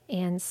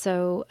 And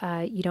so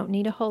you don't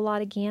need a whole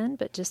lot again,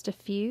 but just a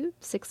few,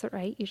 6 or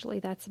 8.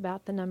 Usually that's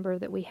about the number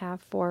that we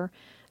have for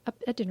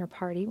a dinner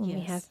party when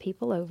we have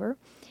people over.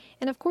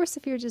 And of course,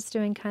 if you're just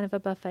doing kind of a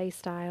buffet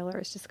style or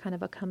it's just kind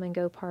of a come and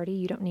go party,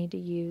 you don't need to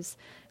use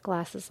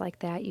glasses like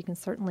that. You can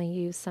certainly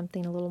use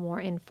something a little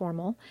more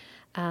informal.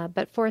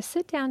 But for a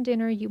sit-down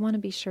dinner, you want to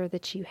be sure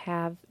that you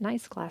have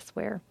nice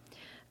glassware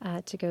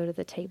to go to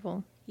the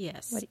table.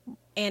 Yes.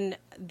 And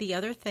the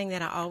other thing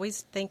that I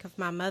always think of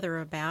my mother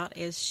about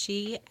is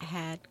she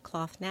had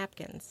cloth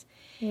napkins.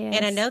 Yes.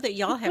 And I know that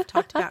y'all have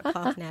talked about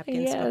cloth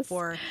napkins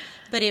before,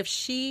 but if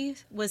she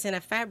was in a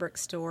fabric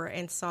store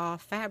and saw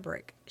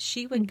fabric,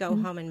 she would go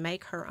home and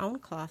make her own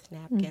cloth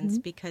napkins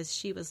because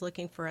she was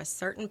looking for a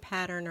certain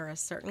pattern or a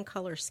certain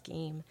color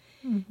scheme.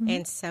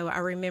 And so I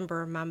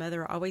remember my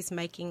mother always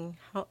making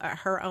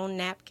her own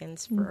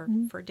napkins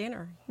for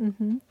dinner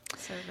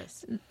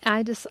service.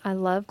 I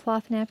love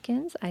cloth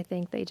napkins. I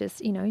think they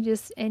just,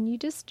 you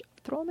just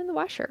throw them in the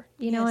washer,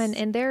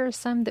 and there are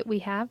some that we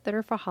have that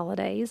are for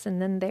holidays,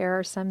 and then there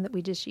are some that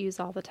we just use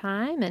all the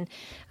time. And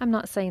I'm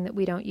not saying that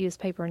we don't use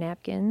paper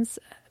napkins,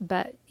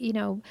 but,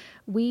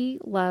 we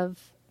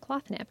love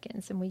cloth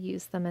napkins and we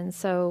use them. And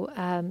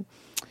so,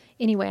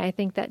 anyway, I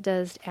think that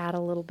does add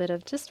a little bit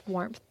of just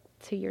warmth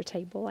to your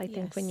table, I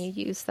think, when you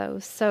use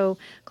those. So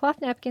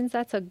cloth napkins,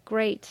 that's a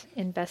great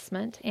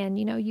investment. And,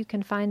 you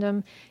can find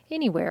them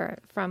anywhere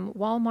from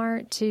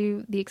Walmart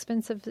to the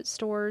expensive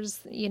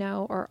stores,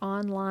 or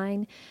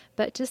online.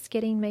 But just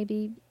getting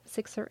maybe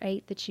 6 or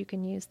 8 that you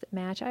can use that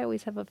match. I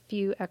always have a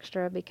few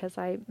extra because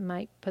I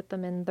might put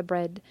them in the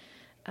bread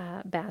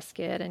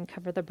basket and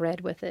cover the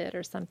bread with it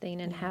or something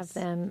and have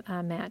them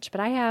match.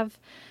 But I have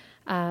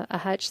a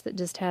hutch that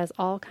just has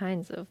all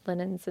kinds of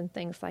linens and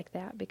things like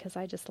that because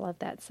I just love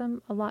that.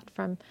 A lot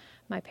from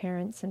my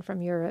parents and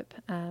from Europe,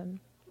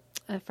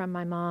 from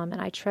my mom,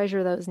 and I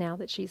treasure those now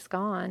that she's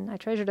gone. I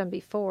treasured them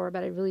before,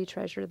 but I really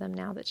treasure them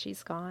now that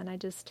she's gone. I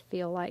just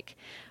feel like,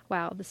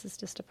 wow, this is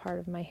just a part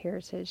of my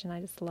heritage, and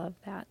I just love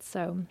that.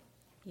 So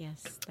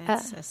yes,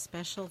 that's a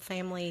special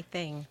family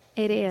thing.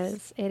 It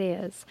is. It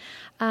is.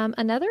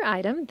 Another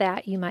item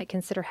that you might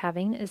consider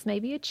having is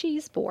maybe a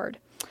cheese board.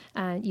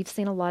 You've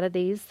seen a lot of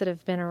these that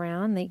have been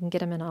around. They can get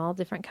them in all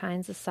different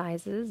kinds of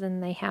sizes,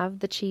 and they have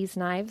the cheese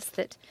knives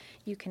that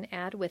you can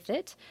add with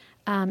it.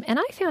 And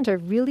I found a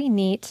really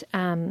neat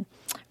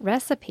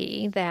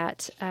recipe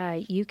that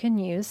you can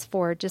use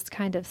for just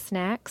kind of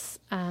snacks.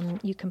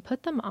 You can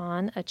put them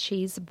on a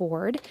cheese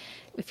board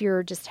if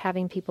you're just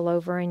having people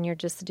over and you're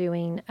just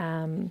doing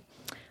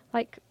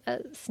like a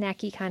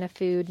snacky kind of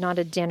food, not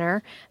a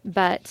dinner,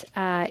 but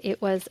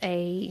it was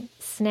a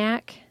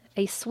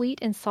sweet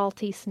and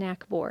salty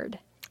snack board.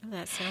 Oh,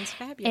 that sounds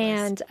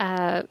fabulous.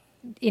 And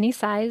any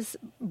size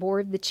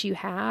board that you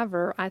have,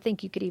 or I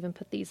think you could even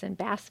put these in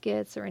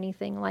baskets or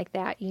anything like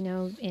that,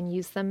 and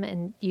use them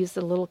and use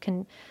the little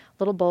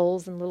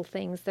bowls and little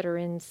things that are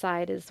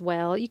inside as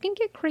well. You can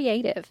get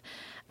creative.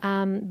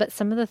 But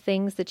some of the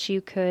things that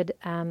you could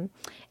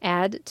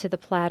add to the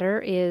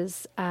platter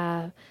is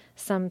the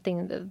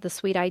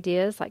sweet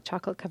ideas like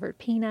chocolate-covered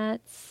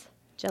peanuts,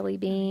 jelly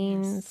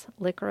beans,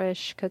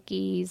 licorice,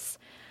 cookies,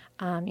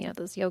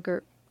 those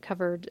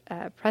yogurt-covered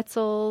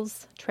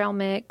pretzels, trail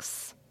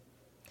mix.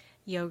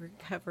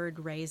 Yogurt-covered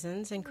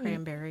raisins and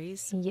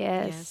cranberries.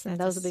 Yes, and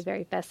those will be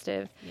very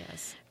festive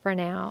for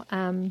now.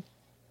 And,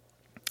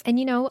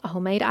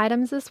 homemade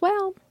items as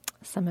well.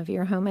 Some of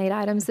your homemade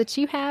items that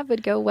you have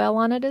would go well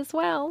on it as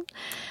well.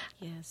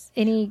 Yes.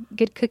 Any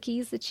good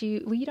cookies that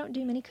you don't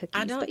do many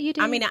cookies, but you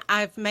do. I mean,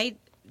 I've made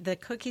the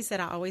cookies that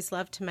I always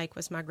loved to make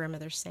was my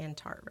grandmother's sand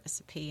tart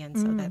recipe, and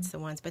so that's the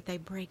ones. But they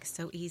break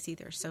so easy;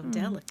 they're so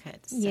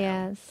delicate. So.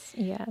 Yes.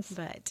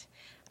 But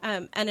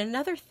and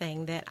another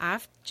thing that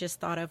I've just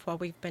thought of while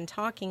we've been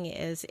talking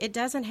is it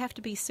doesn't have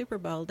to be Super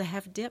Bowl to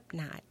have dip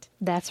night.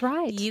 That's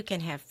right. You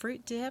can have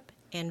fruit dip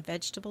and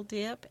vegetable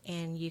dip,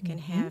 and you can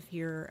have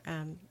your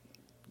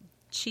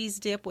cheese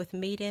dip with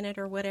meat in it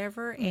or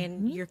whatever,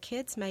 and your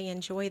kids may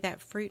enjoy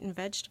that fruit and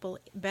vegetable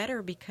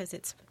better because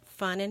it's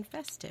fun and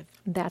festive.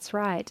 That's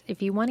right.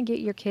 If you want to get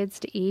your kids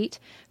to eat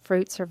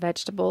fruits or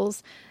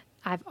vegetables,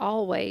 I've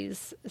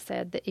always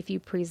said that if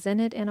you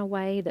present it in a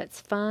way that's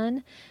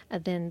fun,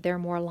 then they're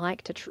more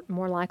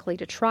likely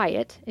to try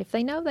it. If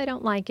they know they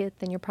don't like it,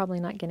 then you're probably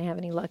not going to have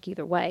any luck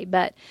either way.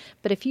 But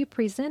if you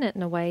present it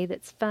in a way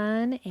that's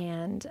fun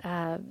and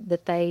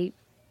that they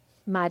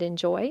might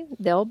enjoy,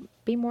 they'll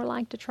be more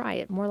likely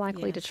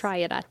to try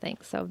it, I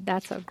think. So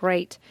that's a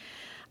great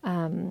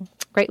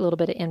little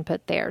bit of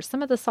input there.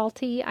 Some of the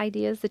salty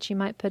ideas that you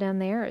might put in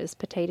there is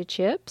potato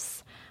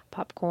chips,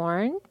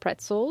 popcorn,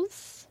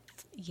 pretzels.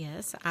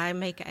 Yes, I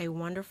make a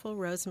wonderful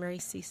rosemary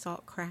sea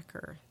salt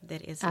cracker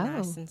that is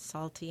nice and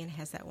salty and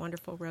has that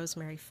wonderful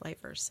rosemary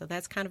flavor. So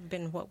that's kind of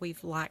been what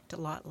we've liked a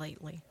lot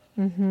lately.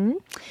 Mm-hmm.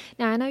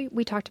 Now, I know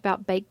we talked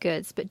about baked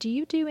goods, but do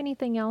you do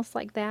anything else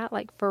like that?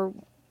 Like for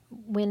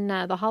when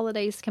the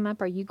holidays come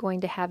up, are you going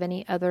to have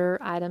any other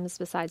items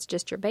besides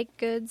just your baked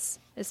goods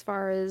as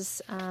far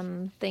as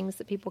things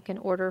that people can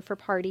order for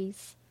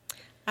parties?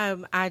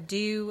 I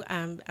do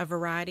a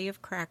variety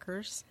of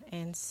crackers,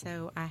 and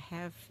so I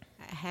have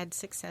had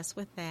success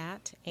with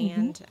that.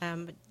 And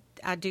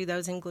I do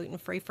those in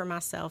gluten-free for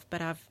myself,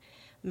 but I've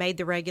made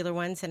the regular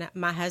ones. And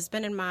my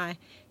husband and my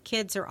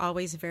kids are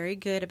always very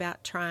good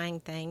about trying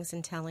things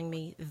and telling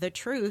me the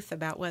truth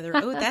about whether,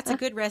 that's a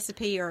good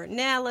recipe, or,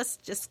 let's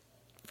just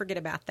forget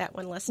about that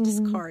one. Let's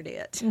discard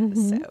it.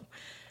 So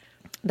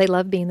they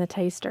love being the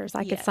tasters.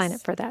 I could sign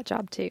up for that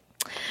job too.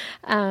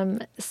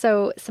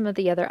 So some of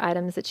the other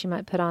items that you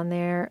might put on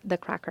there, the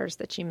crackers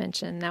that you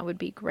mentioned, that would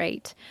be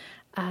great.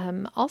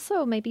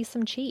 Also, maybe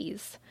some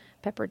cheese,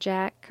 pepper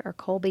jack or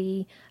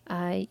Colby.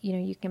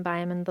 You can buy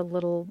them in the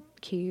little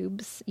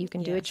cubes. You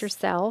can do it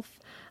yourself.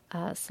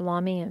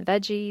 Salami and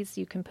veggies,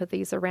 you can put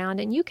these around,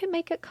 and you can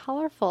make it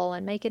colorful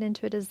and make it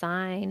into a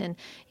design, and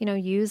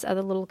use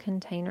other little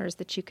containers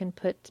that you can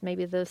put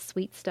maybe the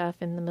sweet stuff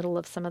in the middle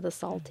of some of the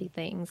salty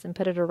things and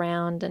put it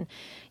around. And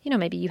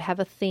maybe you have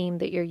a theme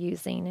that you're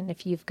using, and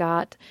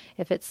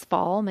if it's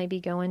fall,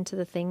 maybe go into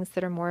the things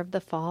that are more of the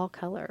fall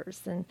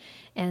colors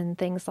and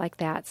things like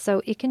that.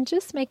 So it can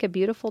just make a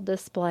beautiful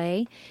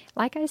display.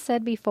 Like I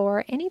said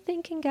before,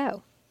 anything can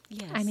go.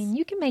 Yes. I mean,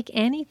 you can make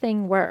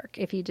anything work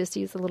if you just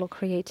use a little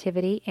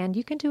creativity, and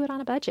you can do it on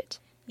a budget.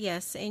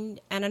 Yes, and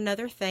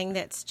another thing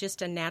that's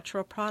just a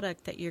natural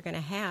product that you're going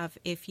to have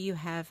if you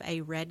have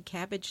a red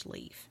cabbage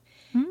leaf.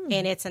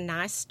 And it's a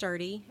nice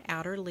sturdy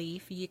outer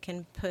leaf. You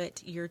can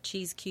put your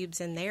cheese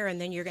cubes in there,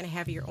 and then you're going to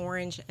have your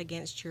orange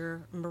against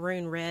your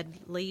maroon red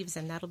leaves,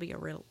 and that'll be a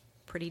real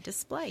pretty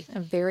display. A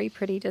very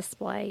pretty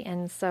display,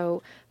 and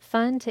so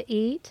fun to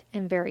eat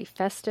and very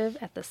festive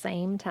at the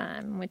same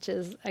time, which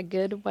is a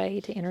good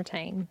way to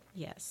entertain.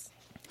 Yes.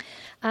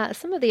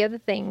 Some of the other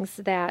things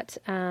that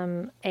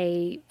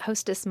a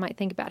hostess might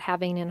think about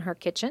having in her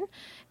kitchen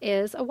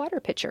is a water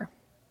pitcher.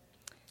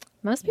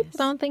 Most people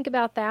don't think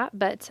about that,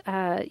 but,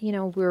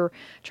 we're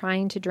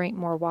trying to drink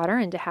more water,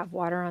 and to have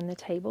water on the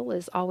table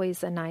is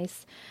always a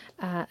nice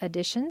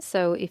addition.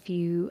 So if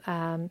you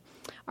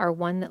are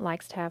one that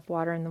likes to have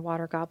water in the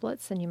water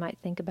goblets, then you might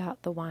think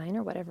about the wine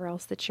or whatever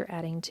else that you're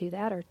adding to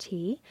that, or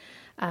tea.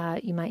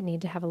 You might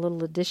need to have a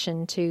little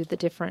addition to the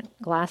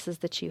different glasses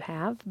that you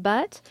have.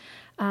 But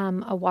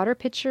a water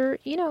pitcher,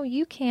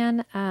 you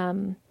can...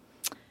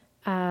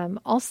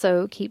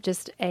 also keep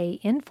just a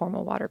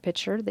informal water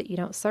pitcher that you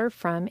don't serve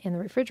from in the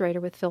refrigerator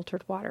with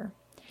filtered water.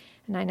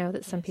 And I know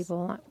that some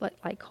people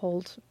like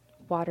cold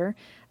water.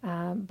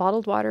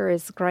 Bottled water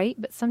is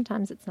great, but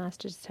sometimes it's nice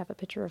to just have a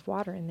pitcher of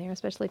water in there,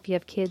 especially if you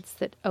have kids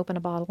that open a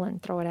bottle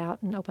and throw it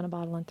out and open a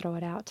bottle and throw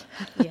it out.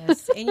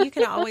 Yes, and you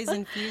can always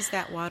infuse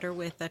that water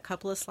with a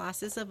couple of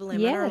slices of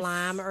lemon or Yes.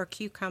 lime or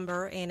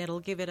cucumber, and it'll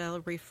give it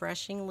a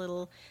refreshing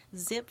little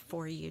zip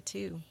for you,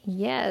 too.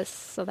 Yes,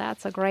 so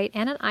that's a great,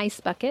 and an ice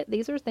bucket.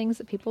 These are things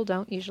that people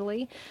don't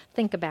usually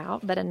think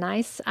about, but a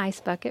nice ice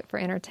bucket for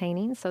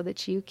entertaining so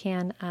that you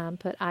can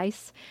put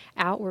ice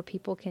out where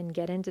people can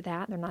get into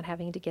that. They're not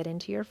having to get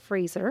into your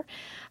freezer.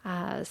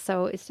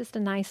 So it's just a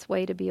nice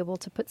way to be able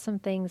to put some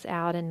things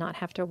out and not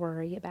have to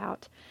worry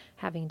about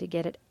having to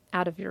get it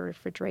out of your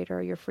refrigerator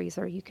or your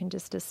freezer. You can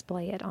just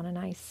display it on a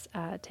nice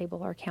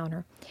table or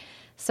counter.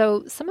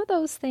 So some of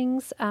those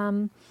things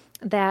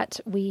that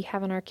we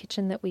have in our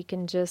kitchen that we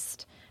can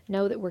just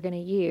know that we're going to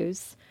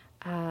use,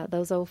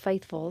 those old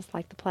faithfuls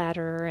like the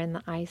platter and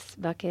the ice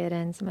bucket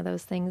and some of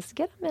those things,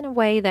 get them in a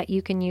way that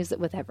you can use it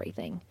with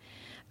everything.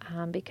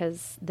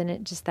 Because then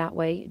it just that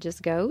way it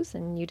just goes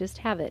and you just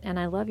have it. And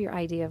I love your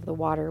idea of the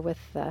water with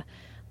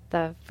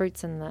the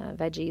fruits and the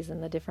veggies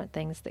and the different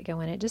things that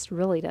go in. It just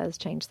really does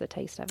change the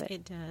taste of it.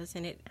 It does,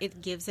 and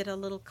it gives it a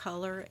little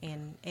color,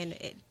 and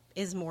it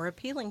is more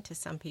appealing to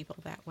some people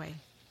that way.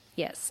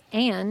 Yes,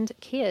 and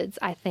kids,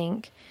 I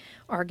think,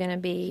 are going to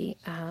be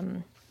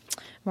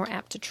more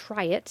apt to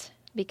try it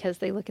because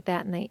they look at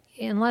that and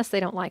unless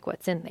they don't like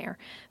what's in there.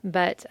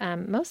 But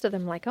most of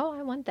them like, oh,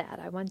 I want that,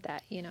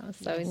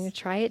 So Yes. you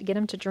try it, get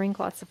them to drink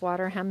lots of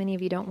water. How many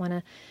of you don't want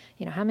to,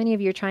 how many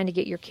of you are trying to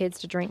get your kids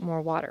to drink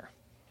more water?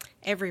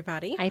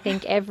 Everybody. I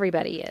think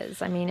everybody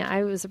is. I mean,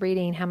 I was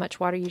reading how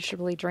much water you should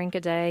really drink a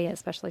day,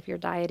 especially if you're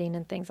dieting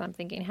and things. I'm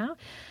thinking,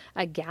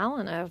 a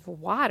gallon of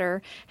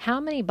water,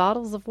 how many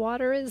bottles of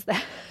water is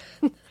that?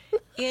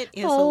 It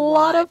is a a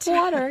lot of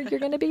water. You're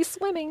going to be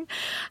swimming.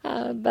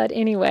 But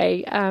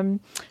anyway,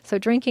 so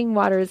drinking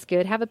water is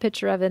good. Have a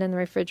picture of it in the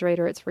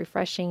refrigerator. It's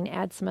refreshing.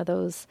 Add some of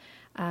those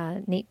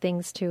neat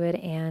things to it,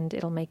 and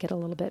it'll make it a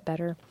little bit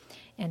better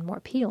and more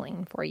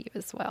appealing for you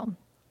as well.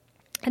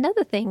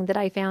 Another thing that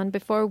I found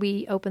before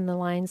we open the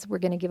lines, we're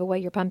going to give away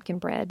your pumpkin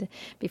bread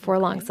before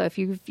long. So if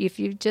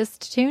you've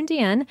just tuned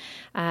in,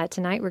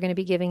 tonight we're going to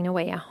be giving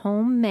away a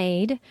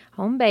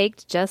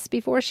home-baked, just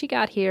before she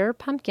got here,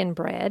 pumpkin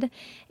bread.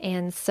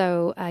 And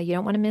so you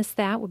don't want to miss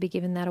that. We'll be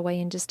giving that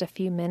away in just a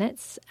few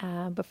minutes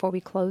before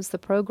we close the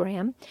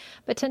program.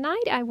 But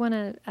tonight I want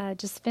to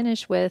just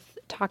finish with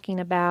talking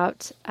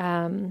about,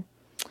 as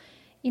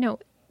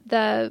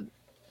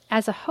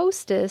a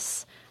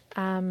hostess,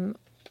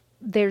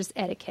 there's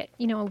etiquette.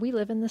 We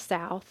live in the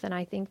South, and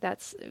I think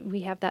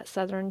we have that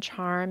Southern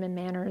charm and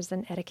manners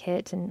and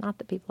etiquette, and not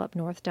that people up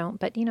north don't,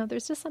 but,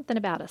 there's just something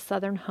about a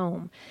Southern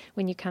home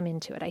when you come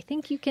into it. I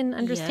think you can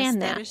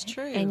understand that is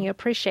true. And you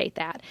appreciate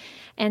that.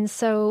 And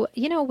so,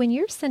 when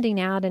you're sending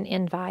out an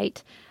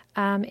invite,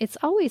 it's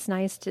always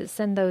nice to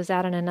send those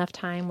out in enough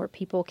time where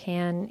people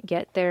can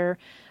get their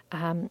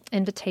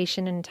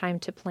invitation and time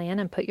to plan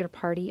and put your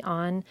party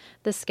on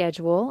the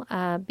schedule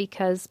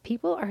because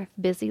people are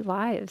busy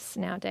lives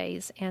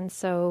nowadays. And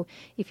so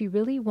if you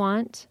really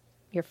want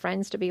your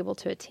friends to be able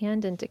to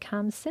attend and to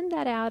come, send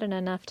that out in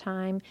enough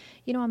time,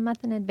 a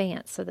month in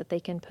advance so that they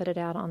can put it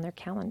out on their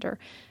calendar.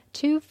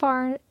 Too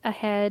far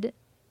ahead,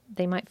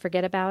 they might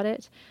forget about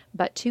it,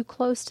 but too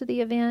close to the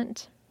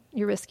event,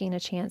 you're risking a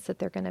chance that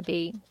they're going to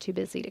be too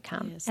busy to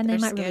come. Yes, and they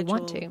might really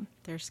want to.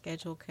 Their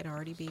schedule could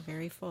already be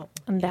very full.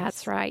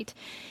 That's right.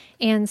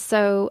 And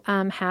so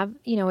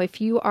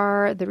if you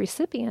are the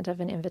recipient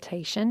of an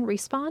invitation,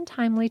 respond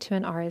timely to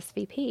an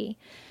RSVP.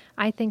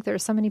 I think there are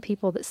so many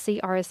people that see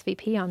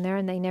RSVP on there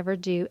and they never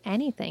do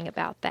anything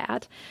about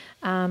that.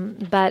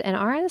 But an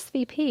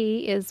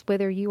RSVP is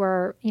whether you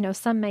are,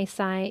 some may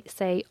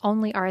say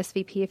only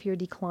RSVP if you're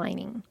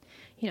declining.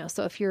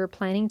 So if you're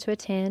planning to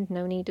attend,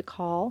 no need to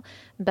call.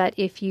 But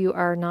if you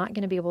are not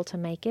going to be able to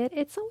make it,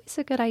 it's always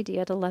a good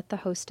idea to let the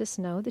hostess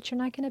know that you're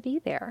not going to be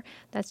there.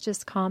 That's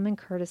just common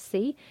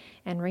courtesy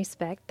and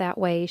respect. That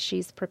way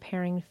she's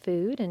preparing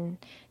food and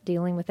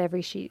dealing with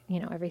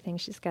everything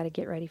she's got to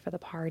get ready for the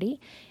party.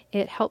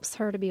 It helps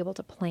her to be able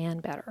to plan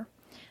better.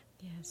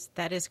 Yes,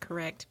 that is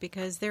correct.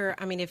 Because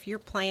if you're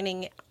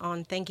planning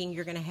on thinking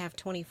you're going to have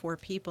 24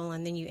 people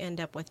and then you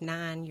end up with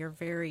 9, you're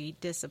very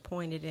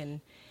disappointed,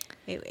 and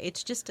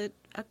it's just a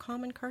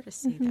common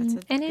courtesy.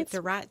 Mm-hmm. That's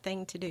the right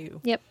thing to do.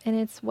 Yep, and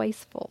it's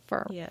wasteful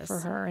for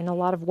her and a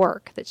lot of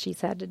work that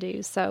she's had to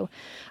do. So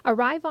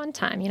arrive on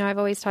time. I've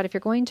always taught if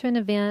you're going to an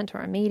event or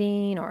a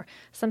meeting or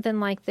something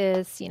like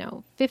this,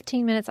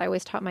 15 minutes. I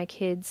always taught my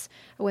kids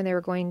when they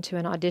were going to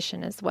an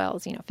audition as well.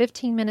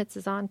 15 minutes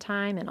is on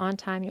time, and on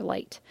time you're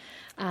late.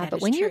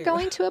 But when you're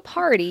going to a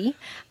party,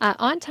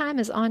 on time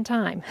is on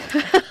time.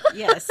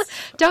 Yes.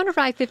 Don't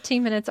arrive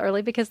 15 minutes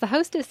early because the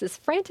hostess is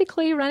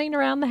frantically running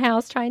around the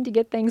house trying to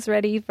get things ready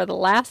ready for the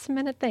last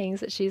minute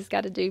things that she's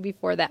got to do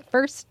before that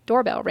first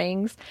doorbell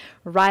rings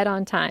right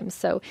on time.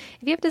 So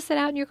if you have to sit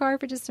out in your car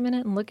for just a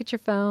minute and look at your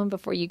phone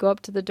before you go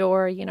up to the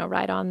door,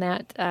 right on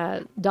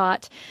that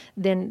dot,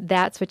 then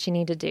that's what you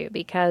need to do,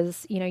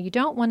 because, you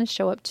don't want to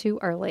show up too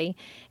early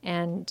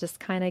and just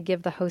kind of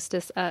give the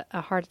hostess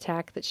a heart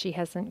attack that she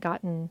hasn't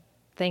gotten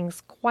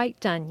things quite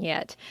done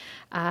yet,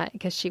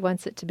 because she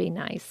wants it to be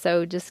nice.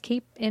 So just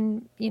keep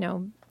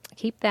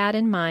that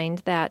in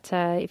mind, that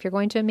if you're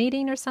going to a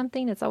meeting or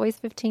something, it's always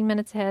 15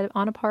 minutes ahead.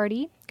 On a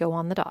party, go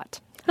on the dot.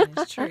 That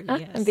is true,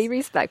 yes. And be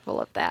respectful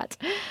of that.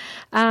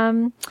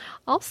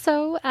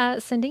 Also,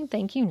 sending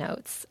thank you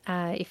notes.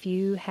 If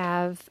you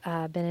have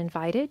been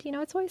invited,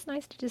 it's always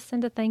nice to just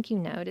send a thank you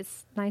note.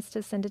 It's nice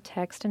to send a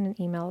text and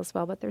an email as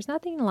well, but there's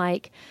nothing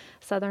like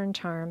Southern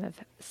charm of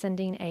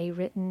sending a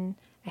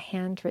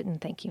handwritten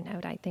thank you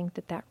note. I think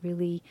that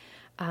really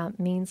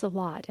means a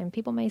lot. And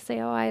people may say,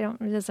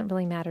 it doesn't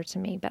really matter to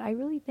me. But I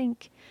really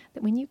think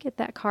that when you get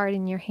that card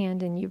in your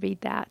hand and you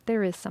read that,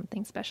 there is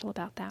something special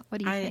about that.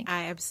 What do you think?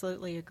 I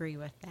absolutely agree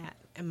with that.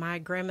 And my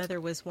grandmother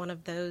was one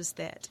of those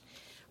that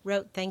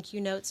wrote thank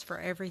you notes for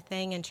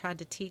everything and tried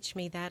to teach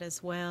me that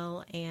as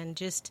well. And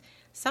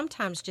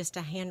sometimes just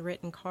a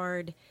handwritten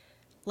card,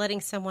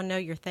 letting someone know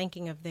you're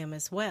thinking of them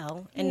as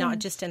well, and not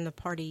just in the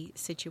party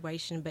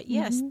situation. But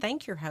yes,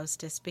 thank your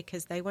hostess,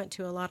 because they went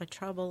to a lot of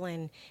trouble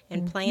and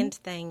planned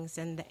things,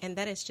 and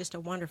that is just a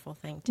wonderful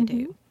thing to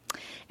do.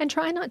 And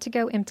try not to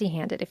go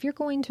empty-handed. If you're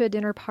going to a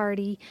dinner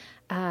party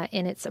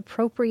and it's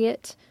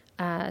appropriate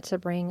to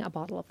bring a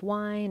bottle of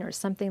wine or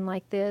something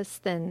like this,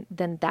 then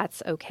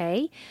that's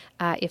okay.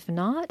 If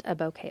not, a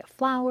bouquet of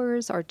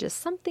flowers or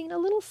just a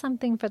little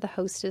something for the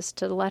hostess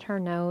to let her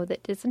know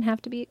that doesn't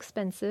have to be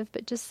expensive,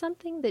 but just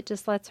something that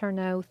just lets her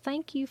know,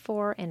 thank you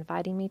for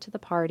inviting me to the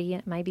party.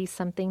 It might be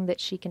something that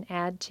she can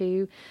add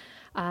to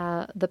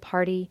the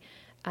party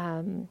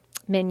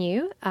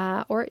menu,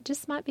 or it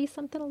just might be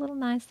something a little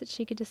nice that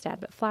she could just add.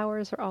 But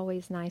flowers are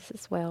always nice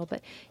as well.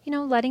 But,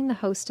 letting the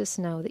hostess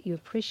know that you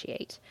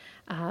appreciate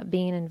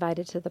being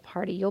invited to the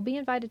party. You'll be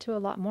invited to a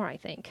lot more, I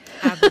think.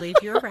 I believe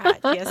you're right.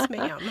 Yes,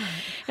 ma'am.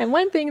 And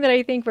one thing that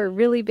I think we're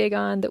really big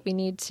on that we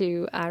need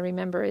to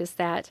remember is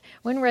that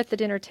when we're at the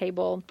dinner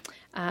table,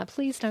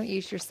 please don't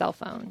use your cell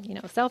phone.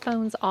 Cell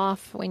phones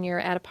off when you're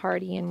at a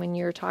party and when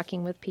you're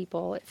talking with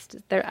people.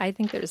 I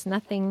think there's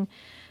nothing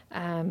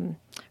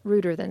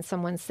ruder than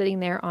someone sitting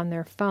there on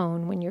their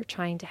phone when you're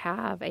trying to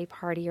have a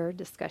party or a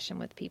discussion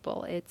with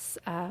people. It's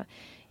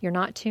you're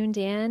not tuned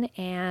in,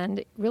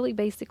 and really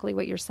basically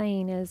what you're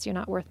saying is you're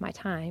not worth my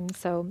time.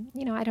 So,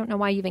 I don't know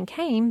why you even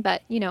came,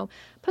 but,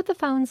 put the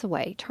phones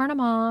away, turn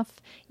them off.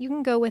 You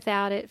can go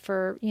without it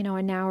for,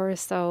 an hour or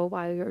so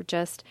while you're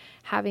just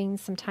having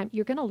some time.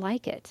 You're going to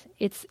like it.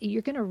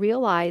 You're going to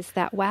realize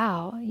that,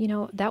 wow,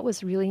 that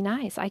was really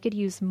nice. I could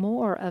use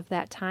more of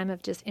that time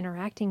of just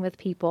interacting with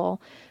people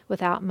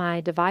without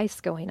my device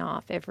going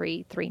off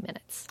every 3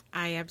 minutes.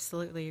 I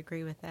absolutely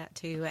agree with that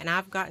too. And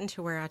I've gotten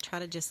to where I try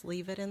to just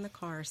leave it in the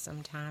car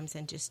sometimes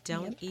and just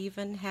don't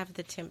even have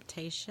the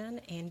temptation,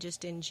 and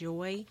just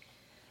enjoy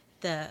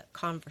the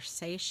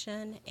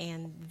conversation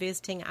and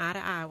visiting eye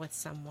to eye with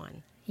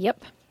someone.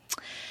 Yep.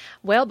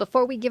 Well,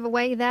 before we give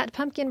away that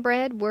pumpkin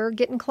bread, we're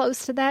getting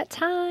close to that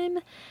time.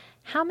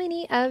 How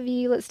many of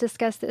you, let's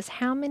discuss this,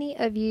 how many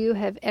of you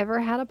have ever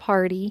had a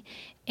party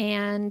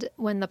and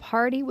when the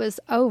party was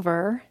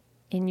over,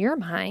 in your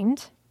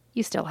mind,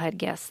 you still had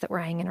guests that were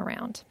hanging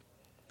around?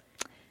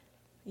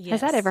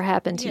 Yes. Has that ever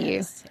happened to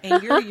you?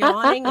 And you're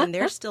yawning and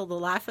they're still the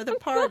life of the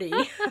party.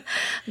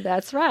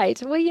 That's right.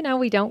 Well,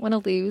 we don't want to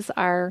lose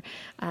our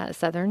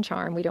Southern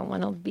charm. We don't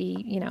want to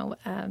be,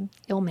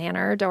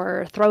 ill-mannered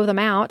or throw them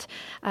out.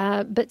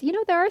 But,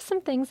 there are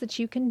some things that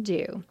you can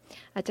do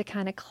to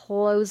kind of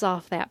close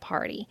off that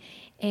party.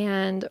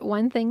 And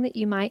one thing that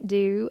you might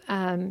do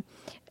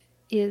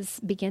is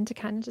begin to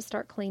kind of just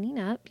start cleaning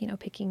up,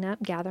 picking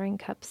up, gathering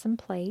cups and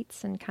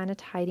plates and kind of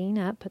tidying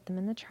up, put them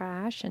in the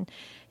trash. And,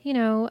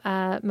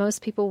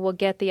 most people will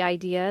get the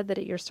idea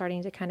that you're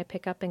starting to kind of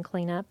pick up and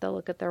clean up. They'll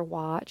look at their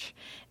watch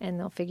and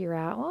they'll figure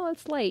out, well,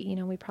 it's late,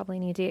 we probably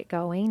need to get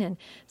going. And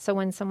so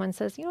when someone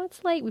says,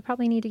 it's late, we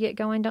probably need to get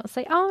going, don't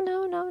say, oh,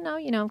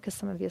 no, because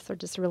some of us are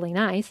just really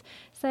nice.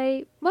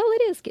 Say, well,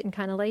 it is getting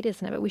kind of late,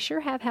 isn't it? But we sure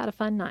have had a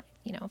fun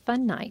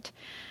night.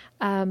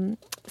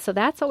 So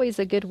that's always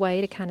a good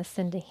way to kind of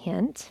send a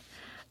hint.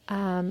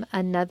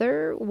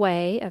 Another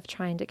way of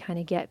trying to kind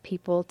of get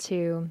people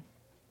to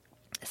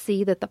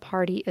see that the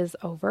party is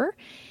over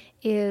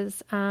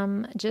is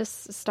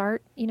just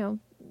start,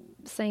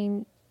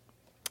 saying,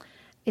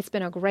 it's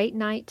been a great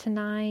night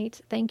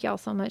tonight. Thank you all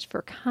so much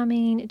for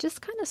coming.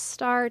 Just kind of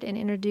start and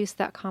introduce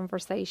that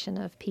conversation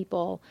of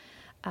people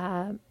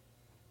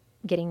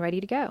getting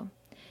ready to go.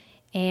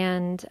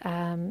 And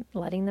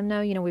letting them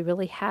know, we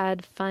really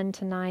had fun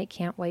tonight.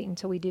 Can't wait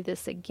until we do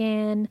this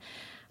again.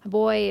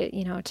 Boy,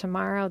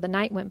 tomorrow, the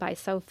night went by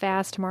so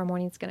fast. Tomorrow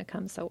morning's going to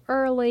come so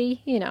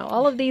early.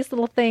 All of these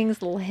little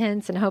things, little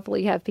hints, and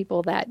hopefully you have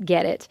people that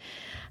get it.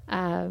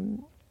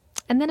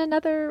 And then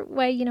another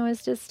way,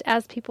 is just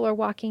as people are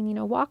walking,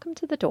 walk them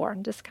to the door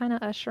and just kind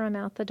of usher them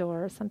out the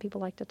door. Some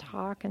people like to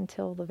talk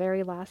until the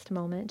very last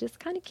moment. Just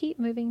kind of keep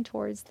moving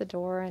towards the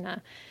door in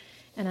a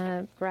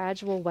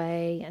gradual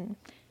way, and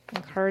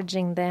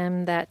encouraging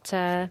them that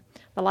the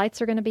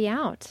lights are going to be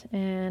out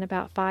in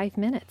about 5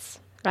 minutes.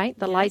 Right?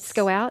 The lights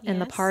go out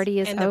and the party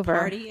is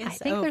over. I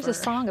think there's a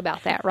song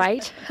about that,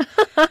 right?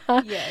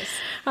 Yes.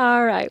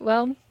 All right.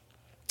 Well,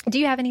 do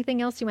you have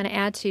anything else you want to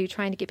add to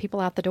trying to get people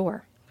out the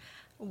door?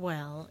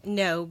 Well,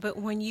 no, but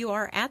when you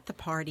are at the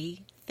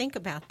party, think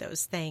about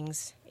those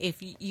things. If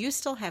you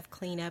still have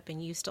cleanup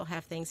and you still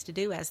have things to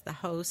do as the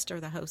host or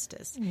the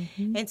hostess.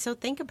 Mm-hmm. And so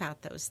think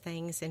about those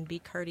things and be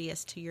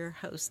courteous to your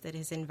host that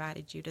has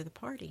invited you to the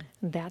party.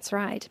 That's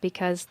right,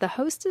 because the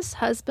hostess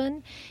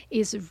husband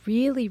is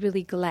really,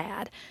 really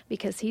glad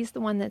because he's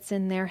the one that's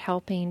in there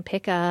helping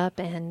pick up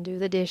and do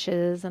the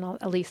dishes, and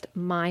at least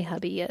my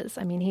hubby is.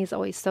 I mean, he's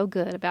always so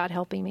good about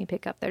helping me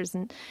pick up.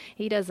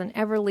 He doesn't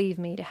ever leave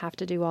me to have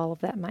to do all of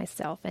that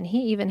myself, and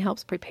he even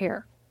helps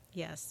prepare.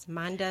 Yes,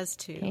 mine does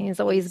too. He's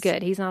always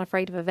good. He's not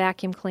afraid of a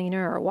vacuum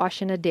cleaner or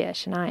washing a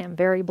dish, and I am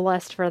very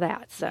blessed for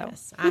that. So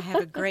yes, I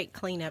have a great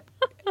cleanup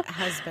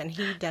husband.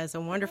 He does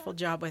a wonderful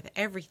job with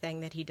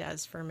everything that he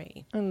does for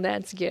me. And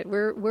that's good.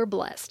 We're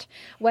blessed.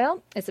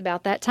 Well, it's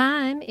about that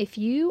time. If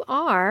you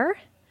are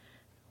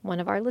one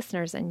of our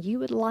listeners and you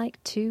would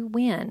like to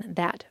win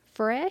that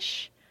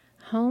fresh,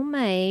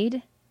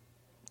 homemade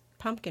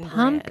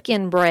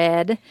pumpkin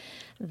bread,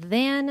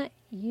 then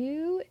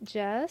you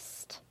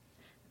just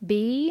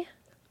be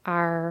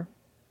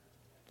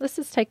let's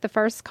just take the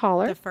first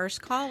caller. The first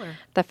caller,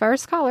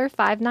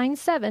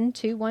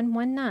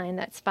 597-2119.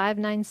 That's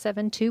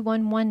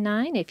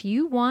 597-2119. If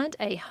you want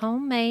a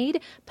homemade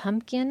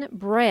pumpkin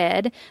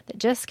bread that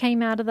just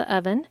came out of the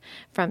oven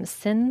from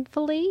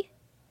Sinfully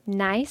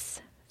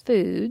Nice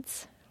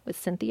Foods with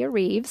Cynthia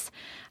Reeves,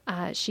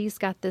 she's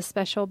got this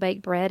special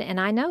baked bread,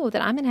 and I know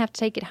that I'm going to have to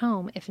take it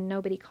home if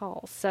nobody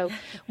calls. So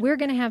we're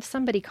going to have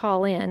somebody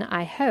call in,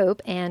 I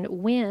hope, and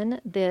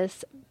win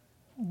this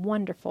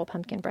wonderful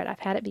pumpkin bread. I've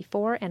had it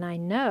before, and I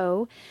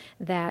know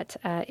that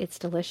it's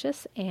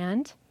delicious.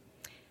 And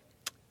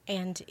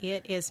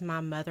it is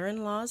my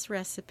mother-in-law's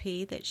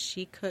recipe that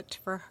she cooked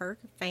for her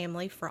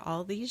family for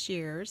all these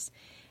years.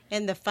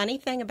 And the funny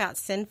thing about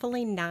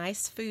Sinfully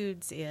Nice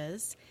Foods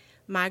is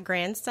my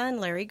grandson,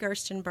 Larry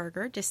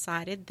Gerstenberger,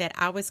 decided that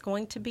I was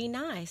going to be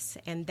nice,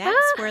 and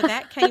that's where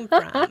that came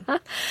from.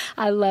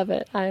 I love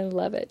it. I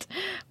love it.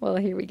 Well,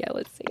 here we go.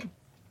 Let's see.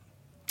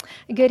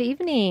 Good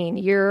evening.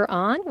 You're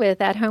on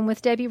with At Home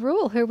with Debbie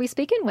Rule. Who are we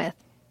speaking with?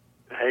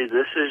 Hey,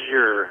 this is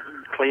your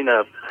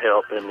cleanup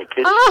help in the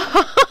kitchen.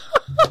 Oh.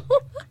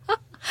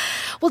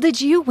 Well,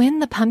 did you win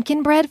the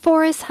pumpkin bread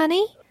for us,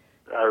 honey?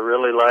 I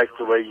really liked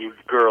the way you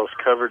girls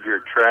covered your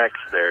tracks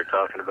there,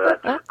 talking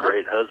about your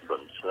great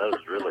husbands. That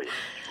was really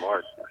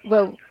smart.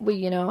 Well,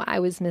 I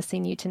was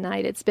missing you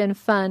tonight. It's been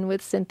fun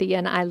with Cynthia,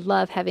 and I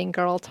love having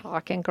girl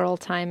talk and girl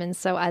time, and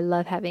so I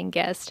love having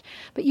guests.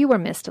 But you were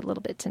missed a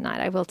little bit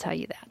tonight, I will tell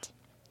you that.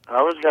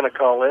 I was going to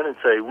call in and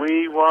say,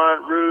 we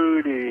want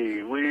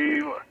Rudy,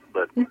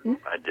 but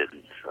I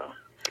didn't, so.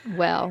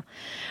 Well,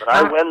 but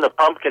I win the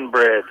pumpkin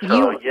bread,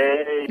 so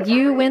yay.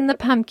 You win the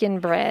pumpkin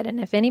bread, and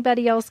if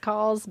anybody else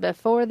calls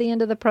before the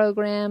end of the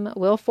program,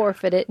 we'll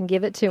forfeit it and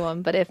give it to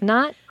them. But if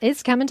not,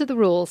 it's coming to the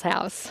Rules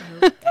house.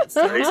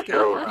 There you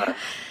go.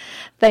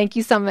 Thank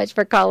you so much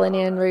for calling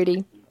in,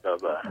 Rudy.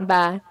 Bye-bye.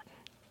 Bye.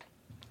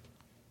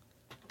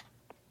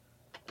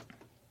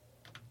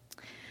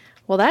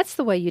 Well, that's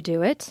the way you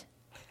do it.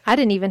 I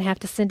didn't even have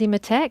to send him a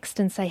text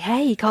and say,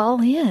 hey,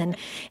 call in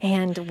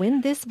and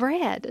win this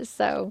bread.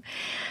 So,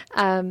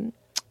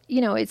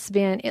 it's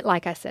been,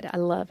 like I said, I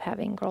love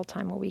having girl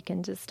time where we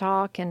can just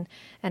talk, and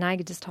I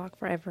could just talk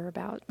forever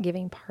about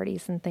giving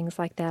parties and things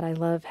like that. I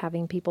love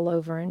having people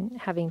over and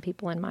having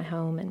people in my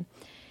home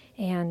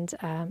and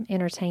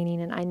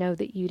entertaining, and I know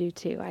that you do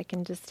too. I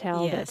can just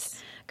tell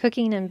that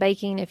cooking and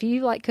baking, if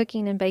you like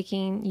cooking and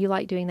baking, you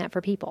like doing that for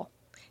people.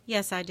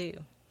 Yes, I do.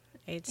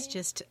 It's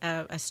just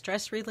a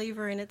stress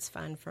reliever, and it's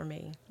fun for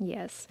me.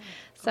 Yes.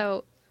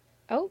 So,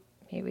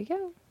 here we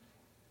go.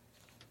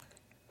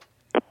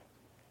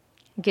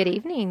 Good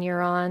evening.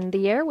 You're on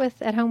the air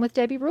with At Home with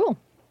Debbie Rule.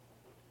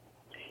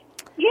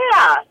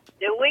 Yeah.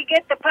 Did we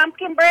get the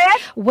pumpkin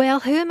bread? Well,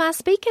 who am I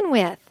speaking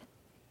with?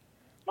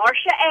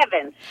 Marcia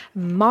Evans.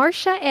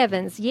 Marcia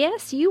Evans.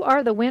 Yes, you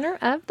are the winner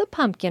of the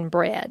pumpkin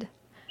bread.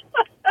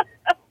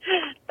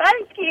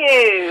 Thank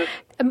you.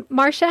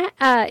 Marcia,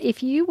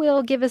 if you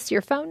will give us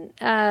your phone,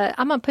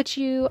 I'm going to put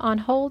you on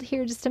hold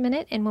here just a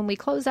minute, and when we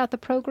close out the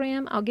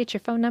program, I'll get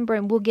your phone number,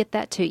 and we'll get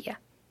that to you.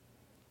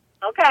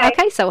 Okay.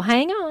 Okay, so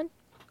hang on.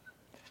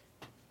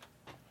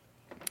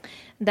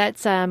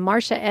 That's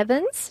Marcia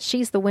Evans.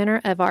 She's the winner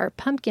of our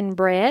pumpkin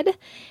bread,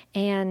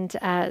 and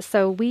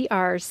so we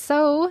are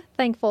so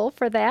thankful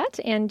for that.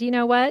 And you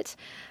know what?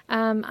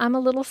 I'm a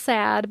little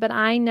sad, but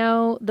I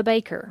know the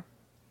baker.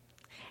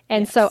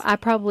 And so I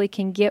probably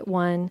can get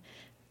one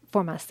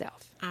for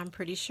myself. I'm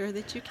pretty sure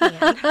that you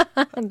can.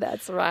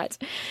 That's right.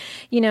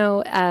 You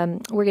know,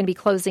 we're going to be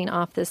closing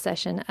off this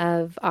session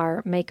of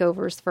our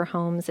makeovers for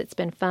homes. It's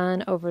been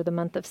fun over the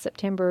month of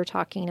September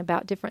talking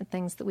about different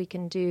things that we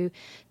can do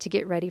to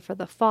get ready for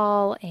the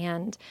fall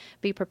and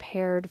be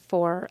prepared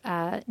for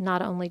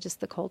not only just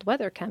the cold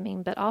weather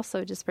coming, but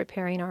also just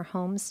preparing our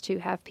homes to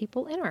have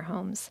people in our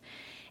homes.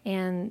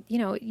 And, you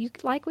know,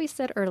 like we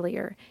said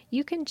earlier,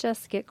 you can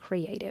just get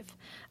creative.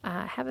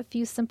 Have a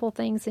few simple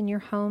things in your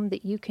home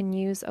that you can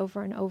use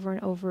over and over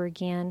and over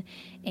again.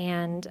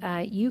 And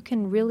you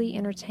can really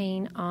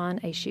entertain on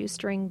a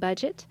shoestring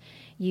budget.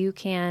 You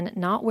can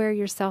not wear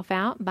yourself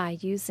out by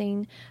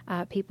using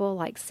people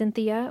like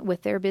Cynthia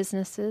with their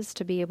businesses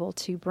to be able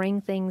to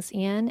bring things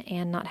in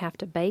and not have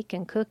to bake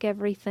and cook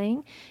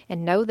everything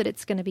and know that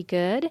it's going to be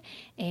good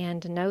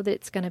and know that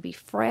it's going to be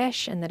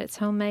fresh and that it's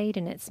homemade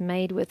and it's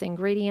made with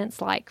ingredients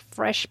like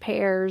fresh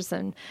pears.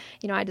 And,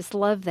 you know, I just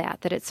love that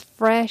it's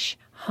fresh,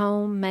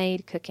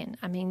 homemade cooking.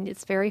 I mean,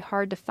 it's very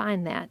hard to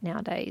find that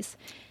nowadays.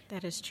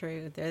 That is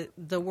true.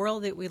 The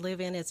world that we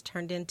live in has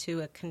turned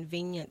into a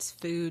convenience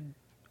food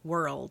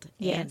world.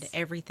 Yes. And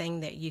everything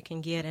that you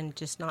can get and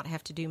just not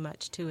have to do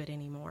much to it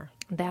anymore.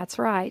 That's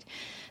right.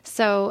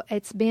 So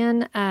it's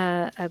been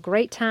a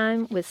great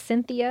time with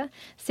Cynthia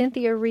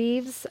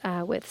Reeves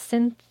with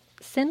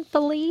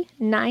Sinfully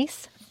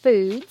Nice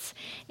Foods,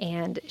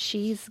 and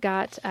she's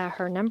got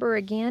her number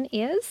again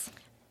is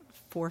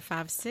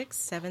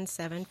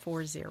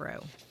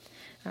 456-7740.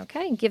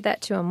 Okay, give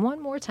that to him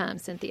one more time,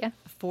 Cynthia.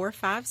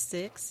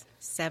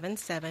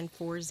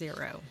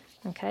 456-7740.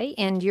 Okay,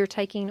 and you're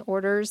taking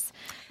orders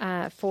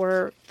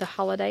for the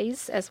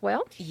holidays as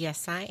well?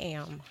 Yes, I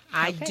am.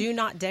 I do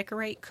not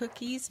decorate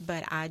cookies,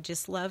 but I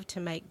just love to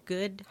make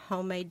good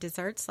homemade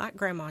desserts like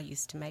Grandma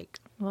used to make.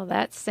 Well,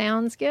 that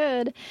sounds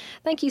good.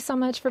 Thank you so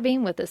much for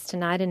being with us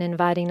tonight and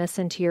inviting us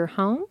into your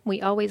home.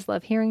 We always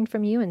love hearing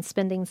from you and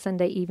spending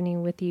Sunday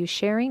evening with you,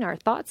 sharing our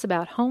thoughts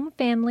about home,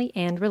 family,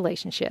 and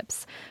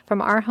relationships.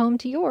 From our home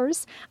to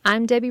yours,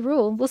 I'm Debbie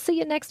Rule. We'll see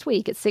you next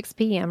week at 6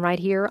 p.m. right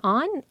here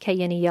on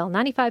KNEL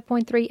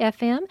 95.3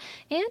 FM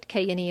and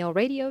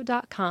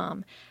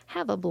KNELradio.com.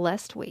 Have a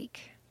blessed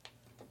week.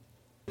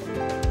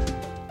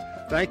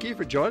 Thank you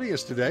for joining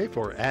us today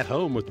for At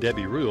Home with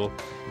Debbie Rule.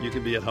 You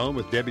can be at home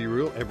with Debbie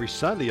Rule every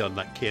Sunday on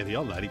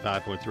KNEL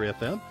 95.3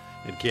 FM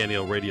and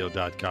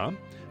KNELradio.com.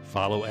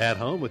 Follow At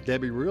Home with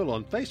Debbie Rule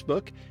on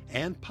Facebook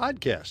and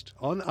podcast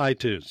on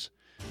iTunes.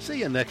 See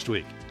you next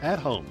week, At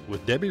Home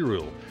with Debbie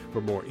Rule, for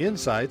more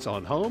insights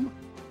on home,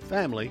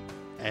 family,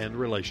 and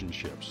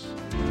relationships.